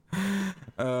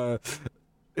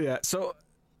 So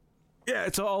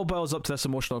it all boils up to this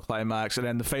emotional climax, and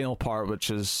then the final part,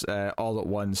 which is all at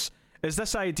once, is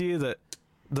this idea that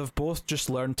they've both just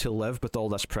learned to live with all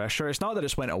this pressure. It's not that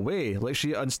it's went away. Like,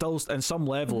 she, and still, in some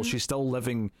level, she's still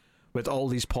living with all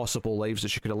these possible lives that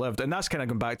she could have lived. And that's kind of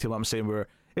going back to what I'm saying, where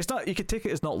it's not, you could take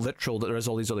it as not literal that there is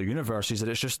all these other universes, that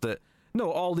it's just that, no,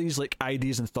 all these like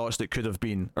ideas and thoughts that could have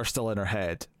been are still in her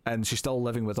head, and she's still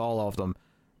living with all of them.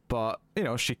 But, you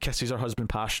know, she kisses her husband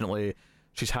passionately.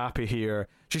 She's happy here.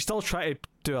 She's still trying to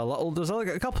do a little. There's like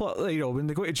a couple of, you know, when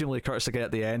they go to Jamie Lee Curtis again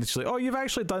at the end, she's like, "Oh, you've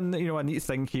actually done, you know, a neat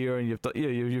thing here, and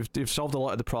you've solved a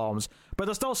lot of the problems, but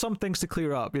there's still some things to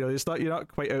clear up. You know, you're not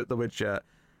quite out the woods yet.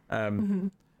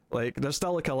 Like, there's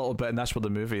still like a little bit, and that's where the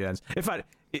movie ends. In fact,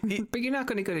 but you're not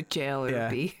going to go to jail or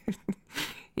be,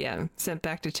 sent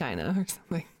back to China or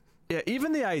something." Yeah,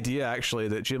 even the idea, actually,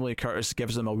 that Jamie Lee Curtis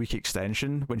gives them a week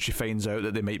extension when she finds out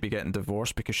that they might be getting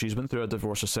divorced because she's been through a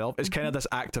divorce herself, is kind of this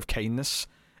act of kindness.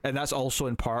 And that's also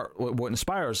in part what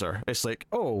inspires her. It's like,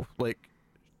 oh, like,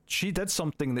 she did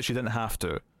something that she didn't have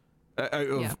to.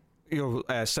 Out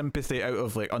of, sympathy, out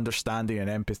of, like, understanding and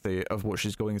empathy of what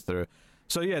she's going through.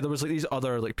 So, yeah, there was, like, these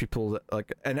other, like, people that,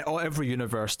 like, in every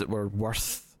universe that were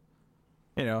worth,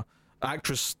 you know,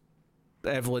 actress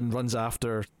Evelyn runs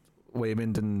after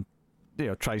Waymond and, you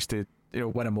know, tries to, you know,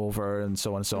 win him over and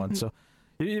so on and so on. So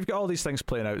you've got all these things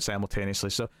playing out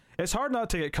simultaneously. So it's hard not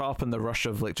to get caught up in the rush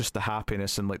of, like, just the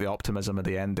happiness and, like, the optimism of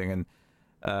the ending. And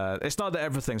it's not that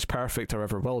everything's perfect or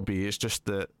ever will be. It's just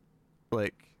that,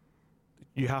 like,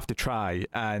 you have to try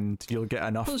and you'll get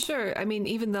enough. Well, sure. I mean,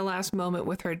 even the last moment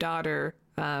with her daughter,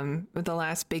 the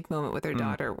last big moment with her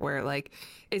daughter, where, like,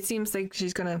 it seems like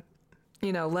she's gonna,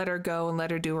 you know, let her go and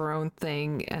let her do her own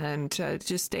thing and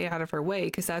just stay out of her way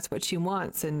because that's what she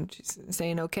wants, and she's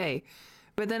saying okay.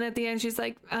 But then at the end she's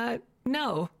like,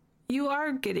 no, you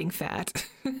are getting fat.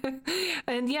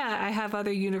 And yeah, I have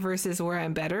other universes where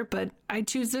I'm better, but I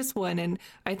choose this one. And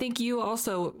I think you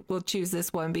also will choose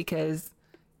this one because,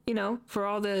 you know, for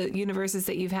all the universes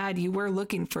that you've had, you were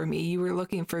looking for me. You were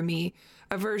looking for me,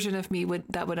 a version of me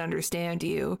that would understand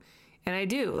you. And I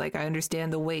do. Like, I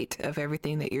understand the weight of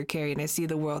everything that you're carrying. I see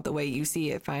the world the way you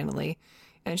see it finally.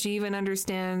 And she even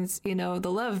understands, you know,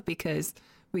 the love, because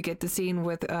we get the scene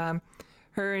with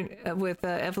her with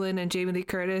Evelyn and Jamie Lee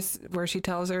Curtis where she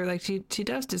tells her, like, she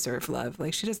does deserve love.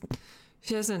 Like, she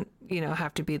doesn't, you know,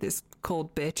 have to be this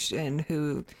cold bitch and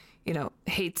who, you know,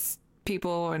 hates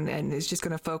people and is just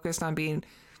going to focus on being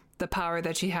the power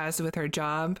that she has with her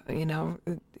job. You know,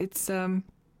 it's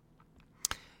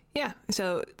yeah.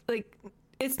 So, like,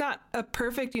 it's not a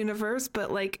perfect universe,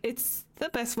 but, like, it's the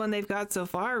best one they've got so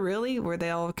far, really, where they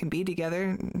all can be together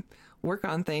and work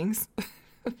on things.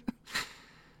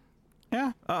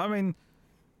 Yeah, I mean,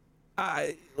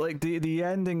 I like the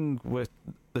ending with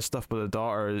the stuff with the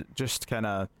daughter, just kind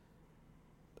of,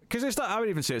 because it's not, I would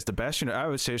even say it's the best, you know, I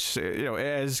would say, you know, it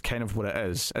is kind of what it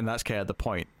is, and that's kind of the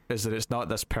point, is that it's not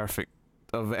this perfect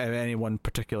of any one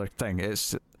particular thing.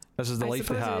 This is the life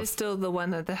they have. It is still the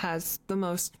one that has the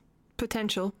most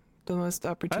potential, the most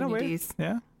opportunities.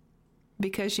 Yeah,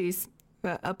 because she's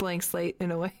a blank slate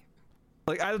in a way.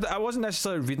 Like, I wasn't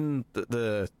necessarily reading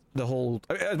the whole,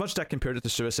 as much as I compared it to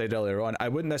Suicide earlier on, I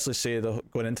wouldn't necessarily say the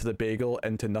going into the bagel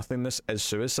into nothingness is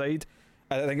suicide.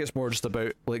 I think it's more just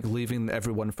about, like, leaving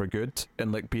everyone for good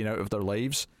and, like, being out of their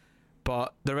lives.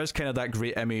 But there is kind of that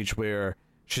great image where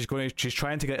she's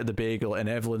trying to get to the bagel and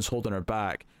Evelyn's holding her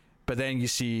back, but then you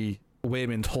see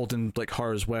Waymond holding, like,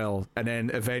 her as well, and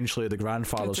then eventually the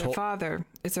grandfather's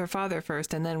It's her father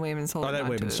first, and then Waymond's holding on.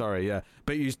 Waymond, sorry, yeah.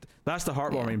 But that's the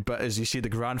heartwarming bit, is you see the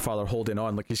grandfather holding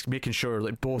on, like, he's making sure,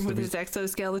 like, both with of his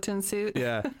exoskeleton suit.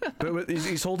 Yeah, but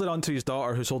he's holding on to his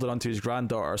daughter, who's holding on to his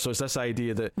granddaughter. So it's this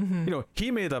idea that, you know,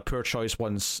 he made a poor choice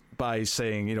once by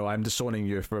saying, you know, I'm disowning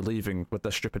you for leaving with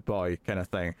this stupid boy, kind of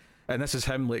thing. And this is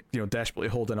him, like, you know, desperately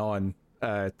holding on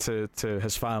to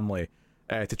his family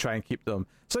to try and keep them.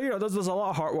 So, you know, there's a lot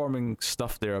of heartwarming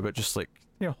stuff there about just, like,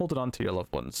 you know, holding on to your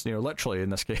loved ones, you know, literally in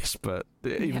this case, but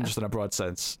even just in a broad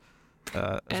sense.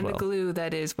 And the glue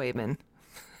that is Waymond.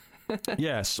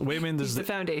 Yes, Waymond is the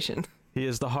foundation. He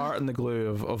is the heart and the glue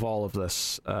of all of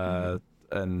this,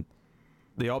 and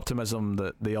the optimism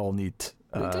that they all need.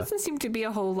 There doesn't seem to be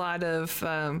a whole lot of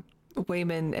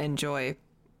Waymond and Joy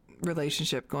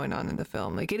relationship going on in the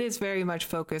film. Like, it is very much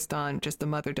focused on just the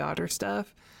mother-daughter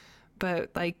stuff, but,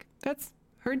 like, that's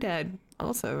her dad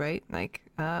also, right? Like,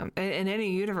 in any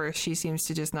universe, she seems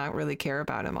to just not really care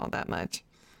about him all that much.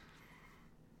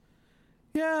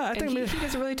 Yeah, I think he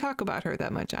doesn't really talk about her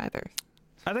that much either.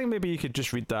 I think maybe you could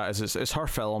just read that as it's her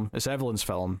film, it's Evelyn's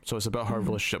film, so it's about her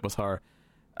relationship with her,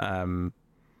 and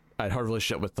her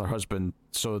relationship with her husband.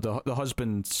 So the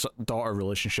husband-daughter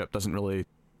relationship doesn't really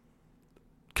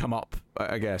come up,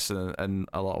 I guess, in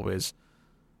a lot of ways.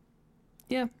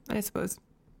 Yeah, I suppose.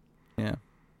 Yeah.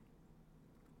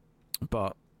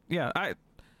 But yeah,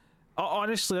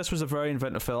 honestly, this was a very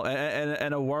inventive film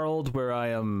in a world where I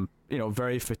am, you know,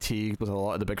 very fatigued with a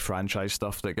lot of the big franchise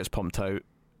stuff that gets pumped out.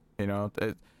 You know,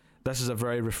 this is a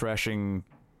very refreshing.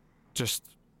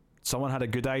 Just someone had a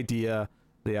good idea.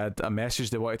 They had a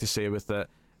message they wanted to say with it.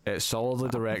 It's solidly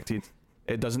directed.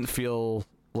 It doesn't feel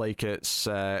like it's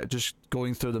just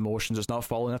going through the motions. It's not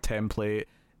following a template.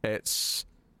 It's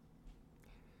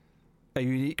a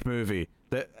unique movie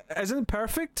that isn't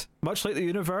perfect, much like the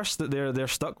universe that they're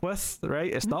stuck with,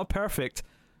 right? It's not perfect,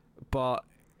 but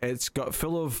it's got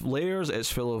full of layers,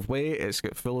 it's full of weight, it's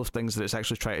got full of things that it's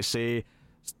actually trying to say.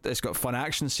 It's got fun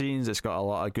action scenes, it's got a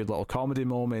lot of good little comedy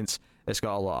moments, it's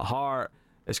got a lot of heart,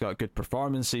 it's got good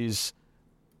performances.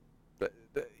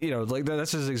 You know, like,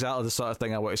 this is exactly the sort of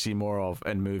thing I want to see more of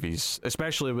in movies,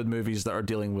 especially with movies that are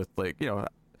dealing with, like, you know,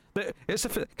 it's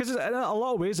because in a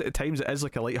lot of ways at times it is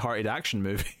like a light-hearted action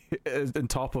movie on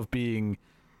top of being,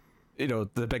 you know,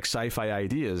 the big sci-fi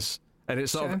ideas, and it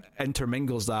sort of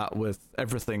intermingles that with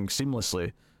everything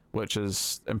seamlessly, which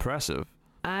is impressive.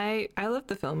 I loved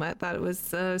the film. I thought it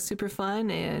was super fun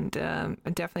and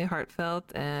definitely heartfelt,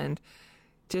 and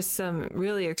just some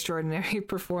really extraordinary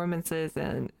performances,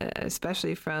 and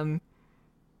especially from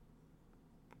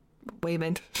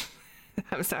Waymond.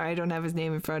 I'm sorry, I don't have his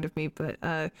name in front of me, but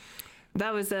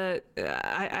that was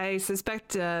I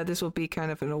suspect this will be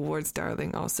kind of an awards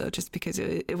darling also, just because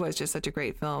it was just such a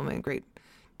great film and great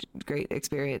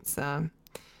experience.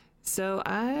 So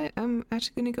I'm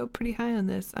actually going to go pretty high on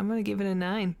this. I'm going to give it a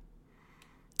 9.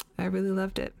 I really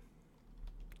loved it.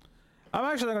 I'm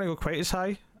actually not going to go quite as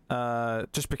high,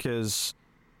 just because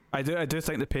I do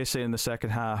think the pacing in the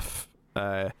second half,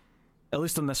 at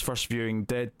least on this first viewing,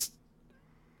 did.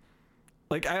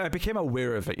 Like, I became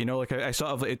aware of it, you know, like I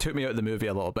sort of, it took me out of the movie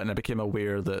a little bit, and I became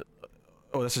aware that,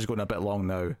 oh, this is going a bit long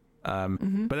now.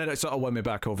 But then it sort of won me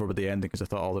back over with the ending, because I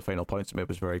thought all the final points made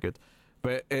was very good.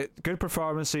 But good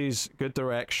performances, good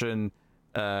direction.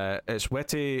 It's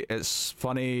witty, it's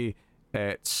funny,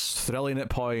 it's thrilling at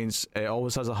points. It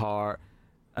always has a heart.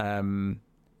 And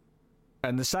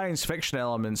the science fiction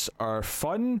elements are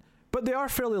fun, but they are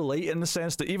fairly light in the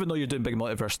sense that even though you're doing big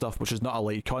multiverse stuff, which is not a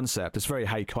light concept, it's very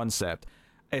high concept.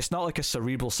 It's not like a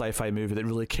cerebral sci-fi movie that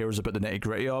really cares about the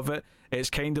nitty-gritty of it. It's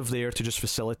kind of there to just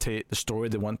facilitate the story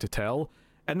they want to tell.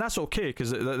 And that's okay,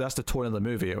 because that's the tone of the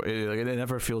movie. It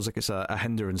never feels like it's a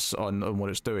hindrance on what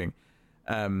it's doing.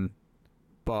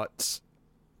 But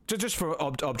just for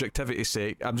objectivity's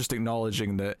sake, I'm just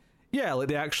acknowledging that, yeah, like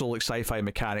the actual like sci-fi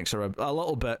mechanics are a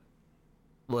little bit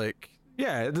like,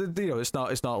 yeah, you know, it's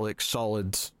not like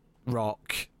solid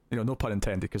rock. You know, no pun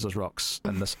intended, because there's rocks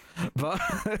in this, but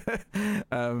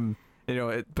you know,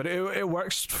 it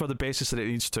works for the basis that it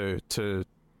needs to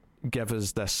give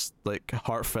us this like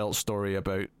heartfelt story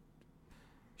about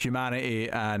humanity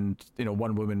and, you know,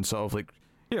 one woman sort of like,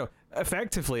 you know,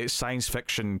 effectively it's science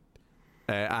fiction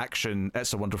action.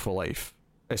 It's a Wonderful Life.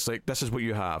 It's like, this is what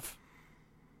you have.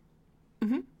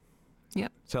 Yeah.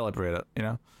 Celebrate it, you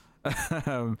know.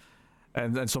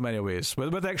 And in so many ways,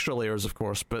 with extra layers, of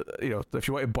course. But, you know, if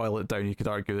you want to boil it down, you could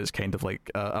argue that it's kind of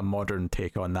like a modern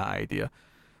take on that idea.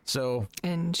 So,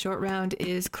 and Short Round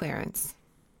is Clarence.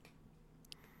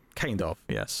 Kind of,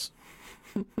 yes.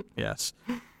 Yes.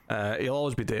 He'll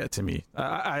always be Data to me.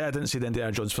 I didn't see the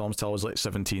Indiana Jones films till I was like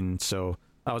 17, so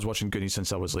I was watching Goonies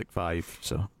since I was like 5.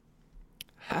 So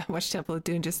I watched Temple of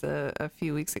Doom just a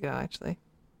few weeks ago, actually.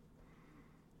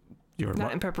 You were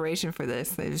not in preparation for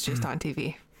this. It was just on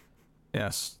TV.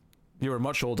 Yes. You were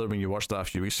much older when you watched that a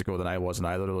few weeks ago than I was in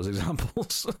either of those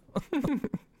examples.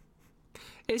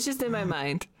 It's just in my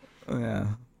mind. Yeah.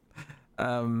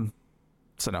 So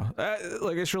no,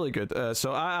 like, it's really good.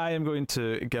 So I am going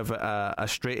to give it a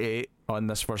straight 8 on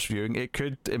this first viewing. It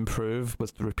could improve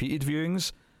with repeated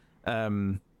viewings,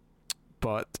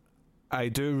 but I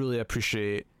do really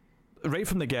appreciate, right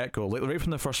from the get-go, like right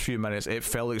from the first few minutes, it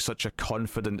felt like such a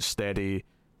confident, steady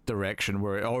direction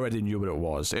where it already knew what it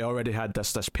was. It already had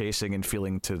this pacing and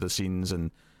feeling to the scenes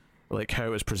and like how it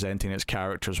was presenting its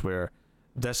characters, where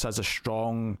this has a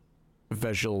strong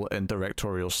visual and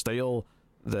directorial style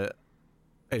that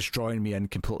is drawing me in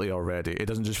completely already. It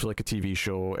doesn't just feel like a TV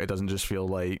show. It doesn't just feel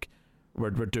like we're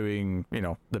doing, you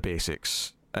know, the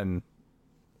basics, and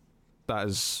that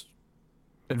is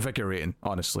invigorating,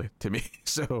 honestly, to me.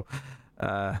 So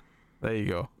there you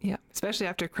go. Yeah, especially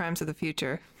after Crimes of the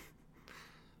Future.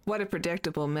 What a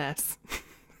predictable mess.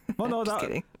 Well, no,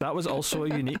 that was also a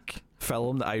unique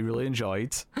film that I really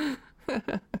enjoyed.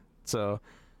 So,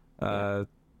 but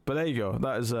there you go.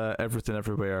 That is Everything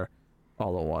Everywhere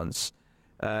All at Once.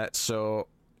 So,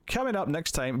 coming up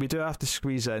next time, we do have to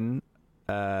squeeze in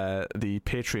the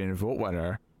Patreon vote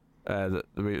winner,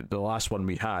 the last one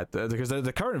we had, because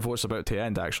the current vote's about to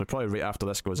end, actually, probably right after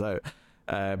this goes out.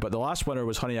 But the last winner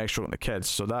was Honey, I Shrunk the Kids,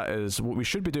 so that is what we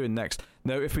should be doing next.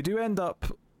 Now, if we do end up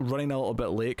running a little bit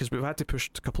late, because we've had to push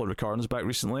a couple of recordings back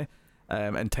recently,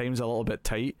 and time's a little bit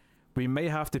tight, we may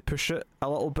have to push it a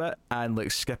little bit and like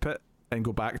skip it and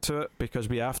go back to it, because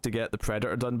we have to get the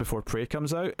Predator done before Prey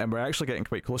comes out, and we're actually getting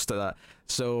quite close to that.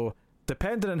 So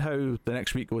depending on how the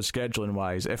next week goes scheduling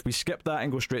wise, if we skip that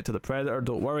and go straight to the Predator,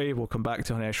 don't worry, we'll come back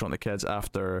to Honey, I Shrunk the Kids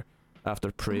after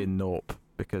Prey and Nope,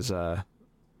 because those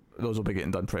will be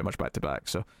getting done pretty much back to back.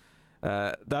 So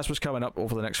that's what's coming up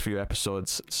over the next few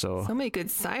episodes. So many good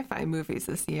sci-fi movies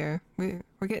this year. We're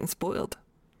getting spoiled.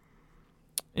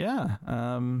 Yeah,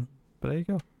 but there you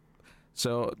go.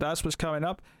 So that's what's coming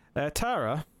up.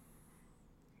 Tara,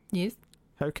 yes,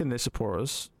 how can they support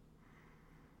us?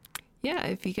 Yeah,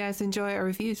 if you guys enjoy our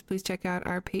reviews, please check out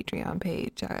our Patreon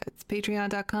page. It's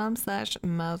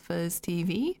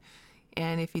patreon.com/MalfuzTV.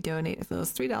 And if you donate as little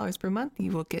as $3 per month,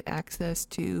 you will get access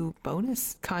to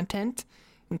bonus content,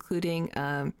 including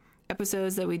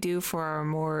episodes that we do for our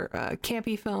more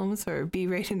campy films, or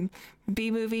B-rated,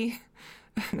 B-movie,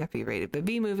 not B-rated, but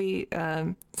B-movie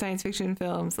science fiction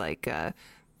films, like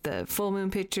the Full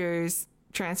Moon Pictures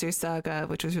Transfer Saga,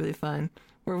 which was really fun.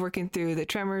 We're working through the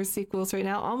Tremors sequels right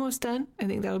now, almost done. I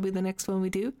think that'll be the next one we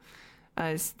do.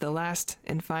 It's the last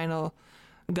and final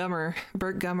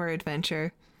Burt Gummer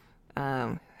adventure.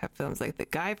 Have films like The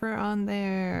Guyver on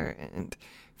there, and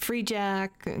Free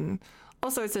Jack, and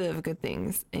all sorts of good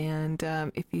things. And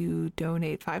if you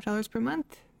donate $5 per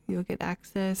month, you'll get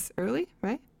access early,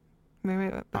 right? Am I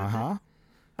right about that?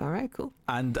 All right, cool.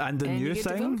 And the And new you get to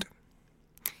thing. vote.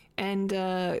 And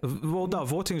Well, no,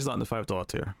 voting's not in the $5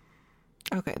 tier.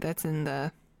 okay, that's in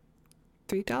the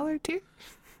 $3 tier.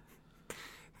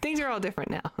 Things are all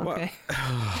different now. Okay.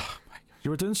 You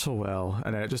were doing so well,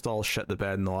 and then it just all shit the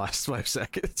bed in the last 5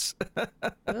 seconds.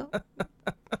 Well,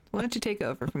 why don't you take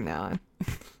over from now on?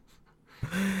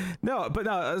 No, but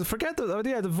no, forget the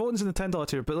voting's in the $10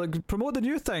 tier, but like promote the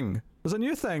new thing. There's a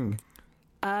new thing.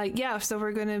 Yeah, so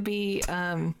we're gonna be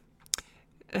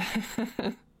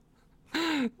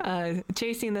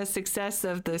chasing the success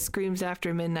of the Screams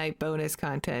After Midnight bonus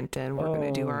content, and we're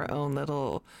gonna do our own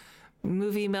little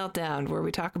movie meltdown where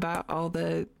we talk about all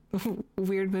the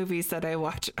weird movies that I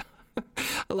watch.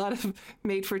 A lot of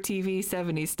made-for-TV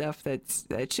 70s stuff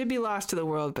that should be lost to the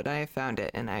world, but I found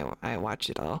it and I watch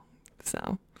it all.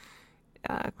 So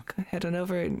head on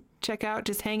over and check out,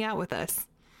 just hang out with us.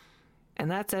 And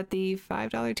that's at the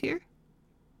 $5 tier.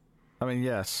 I mean,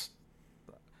 yes.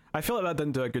 I feel like that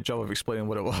didn't do a good job of explaining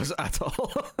what it was at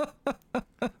all.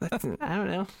 I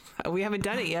don't know. We haven't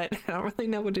done it yet. I don't really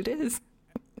know what it is.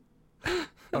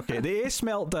 Okay, the Ace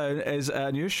Meltdown is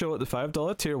a new show at the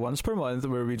 $5 tier once per month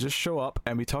where we just show up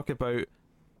and we talk about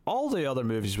all the other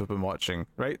movies we've been watching,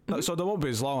 right? Mm-hmm. So they won't be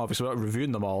as long, obviously, we're not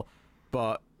reviewing them all,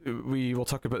 but we will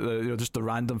talk about the just the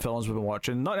random films we've been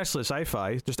watching, not necessarily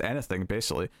sci-fi, just anything,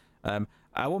 basically.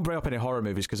 I won't bring up any horror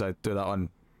movies because I do that on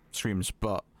streams,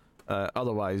 but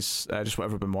otherwise, just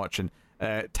whatever I've been watching.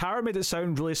 Tara made it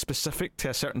sound really specific to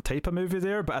a certain type of movie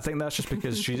there, but I think that's just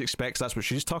because she expects that's what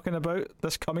she's talking about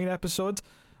this coming episode.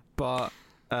 But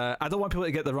I don't want people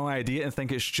to get the wrong idea and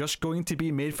think it's just going to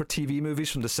be made for TV movies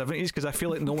from the 70s, because I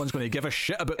feel like no one's going to give a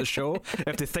shit about the show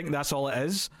if they think that's all it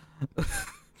is.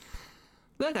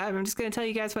 Look, I'm just going to tell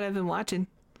you guys what I've been watching.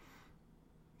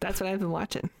 That's what I've been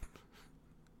watching.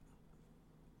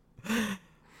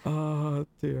 Oh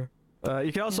dear.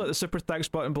 You can also hit the super thanks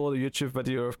button below the YouTube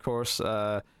video, of course.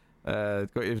 Got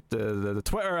the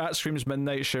Twitter at Screams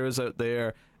Midnight, share us out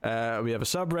there. We have a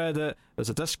subreddit, there's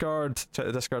a Discord, check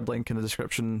the Discord link in the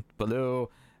description below.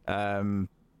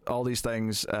 All these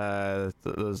things. There's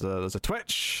a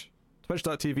Twitch,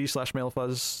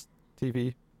 twitch.tv/MailFuzz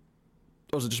TV.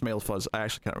 Or was it just MailFuzz? I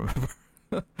actually can't remember.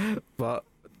 But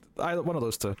one of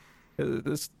those two.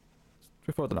 It's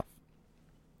straightforward enough.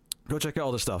 Go check out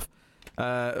all the stuff.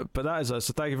 But that is us,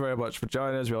 so thank you very much for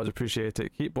joining us. We always appreciate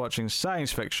it. Keep watching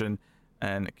science fiction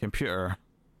and computer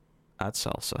at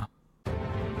Salsa.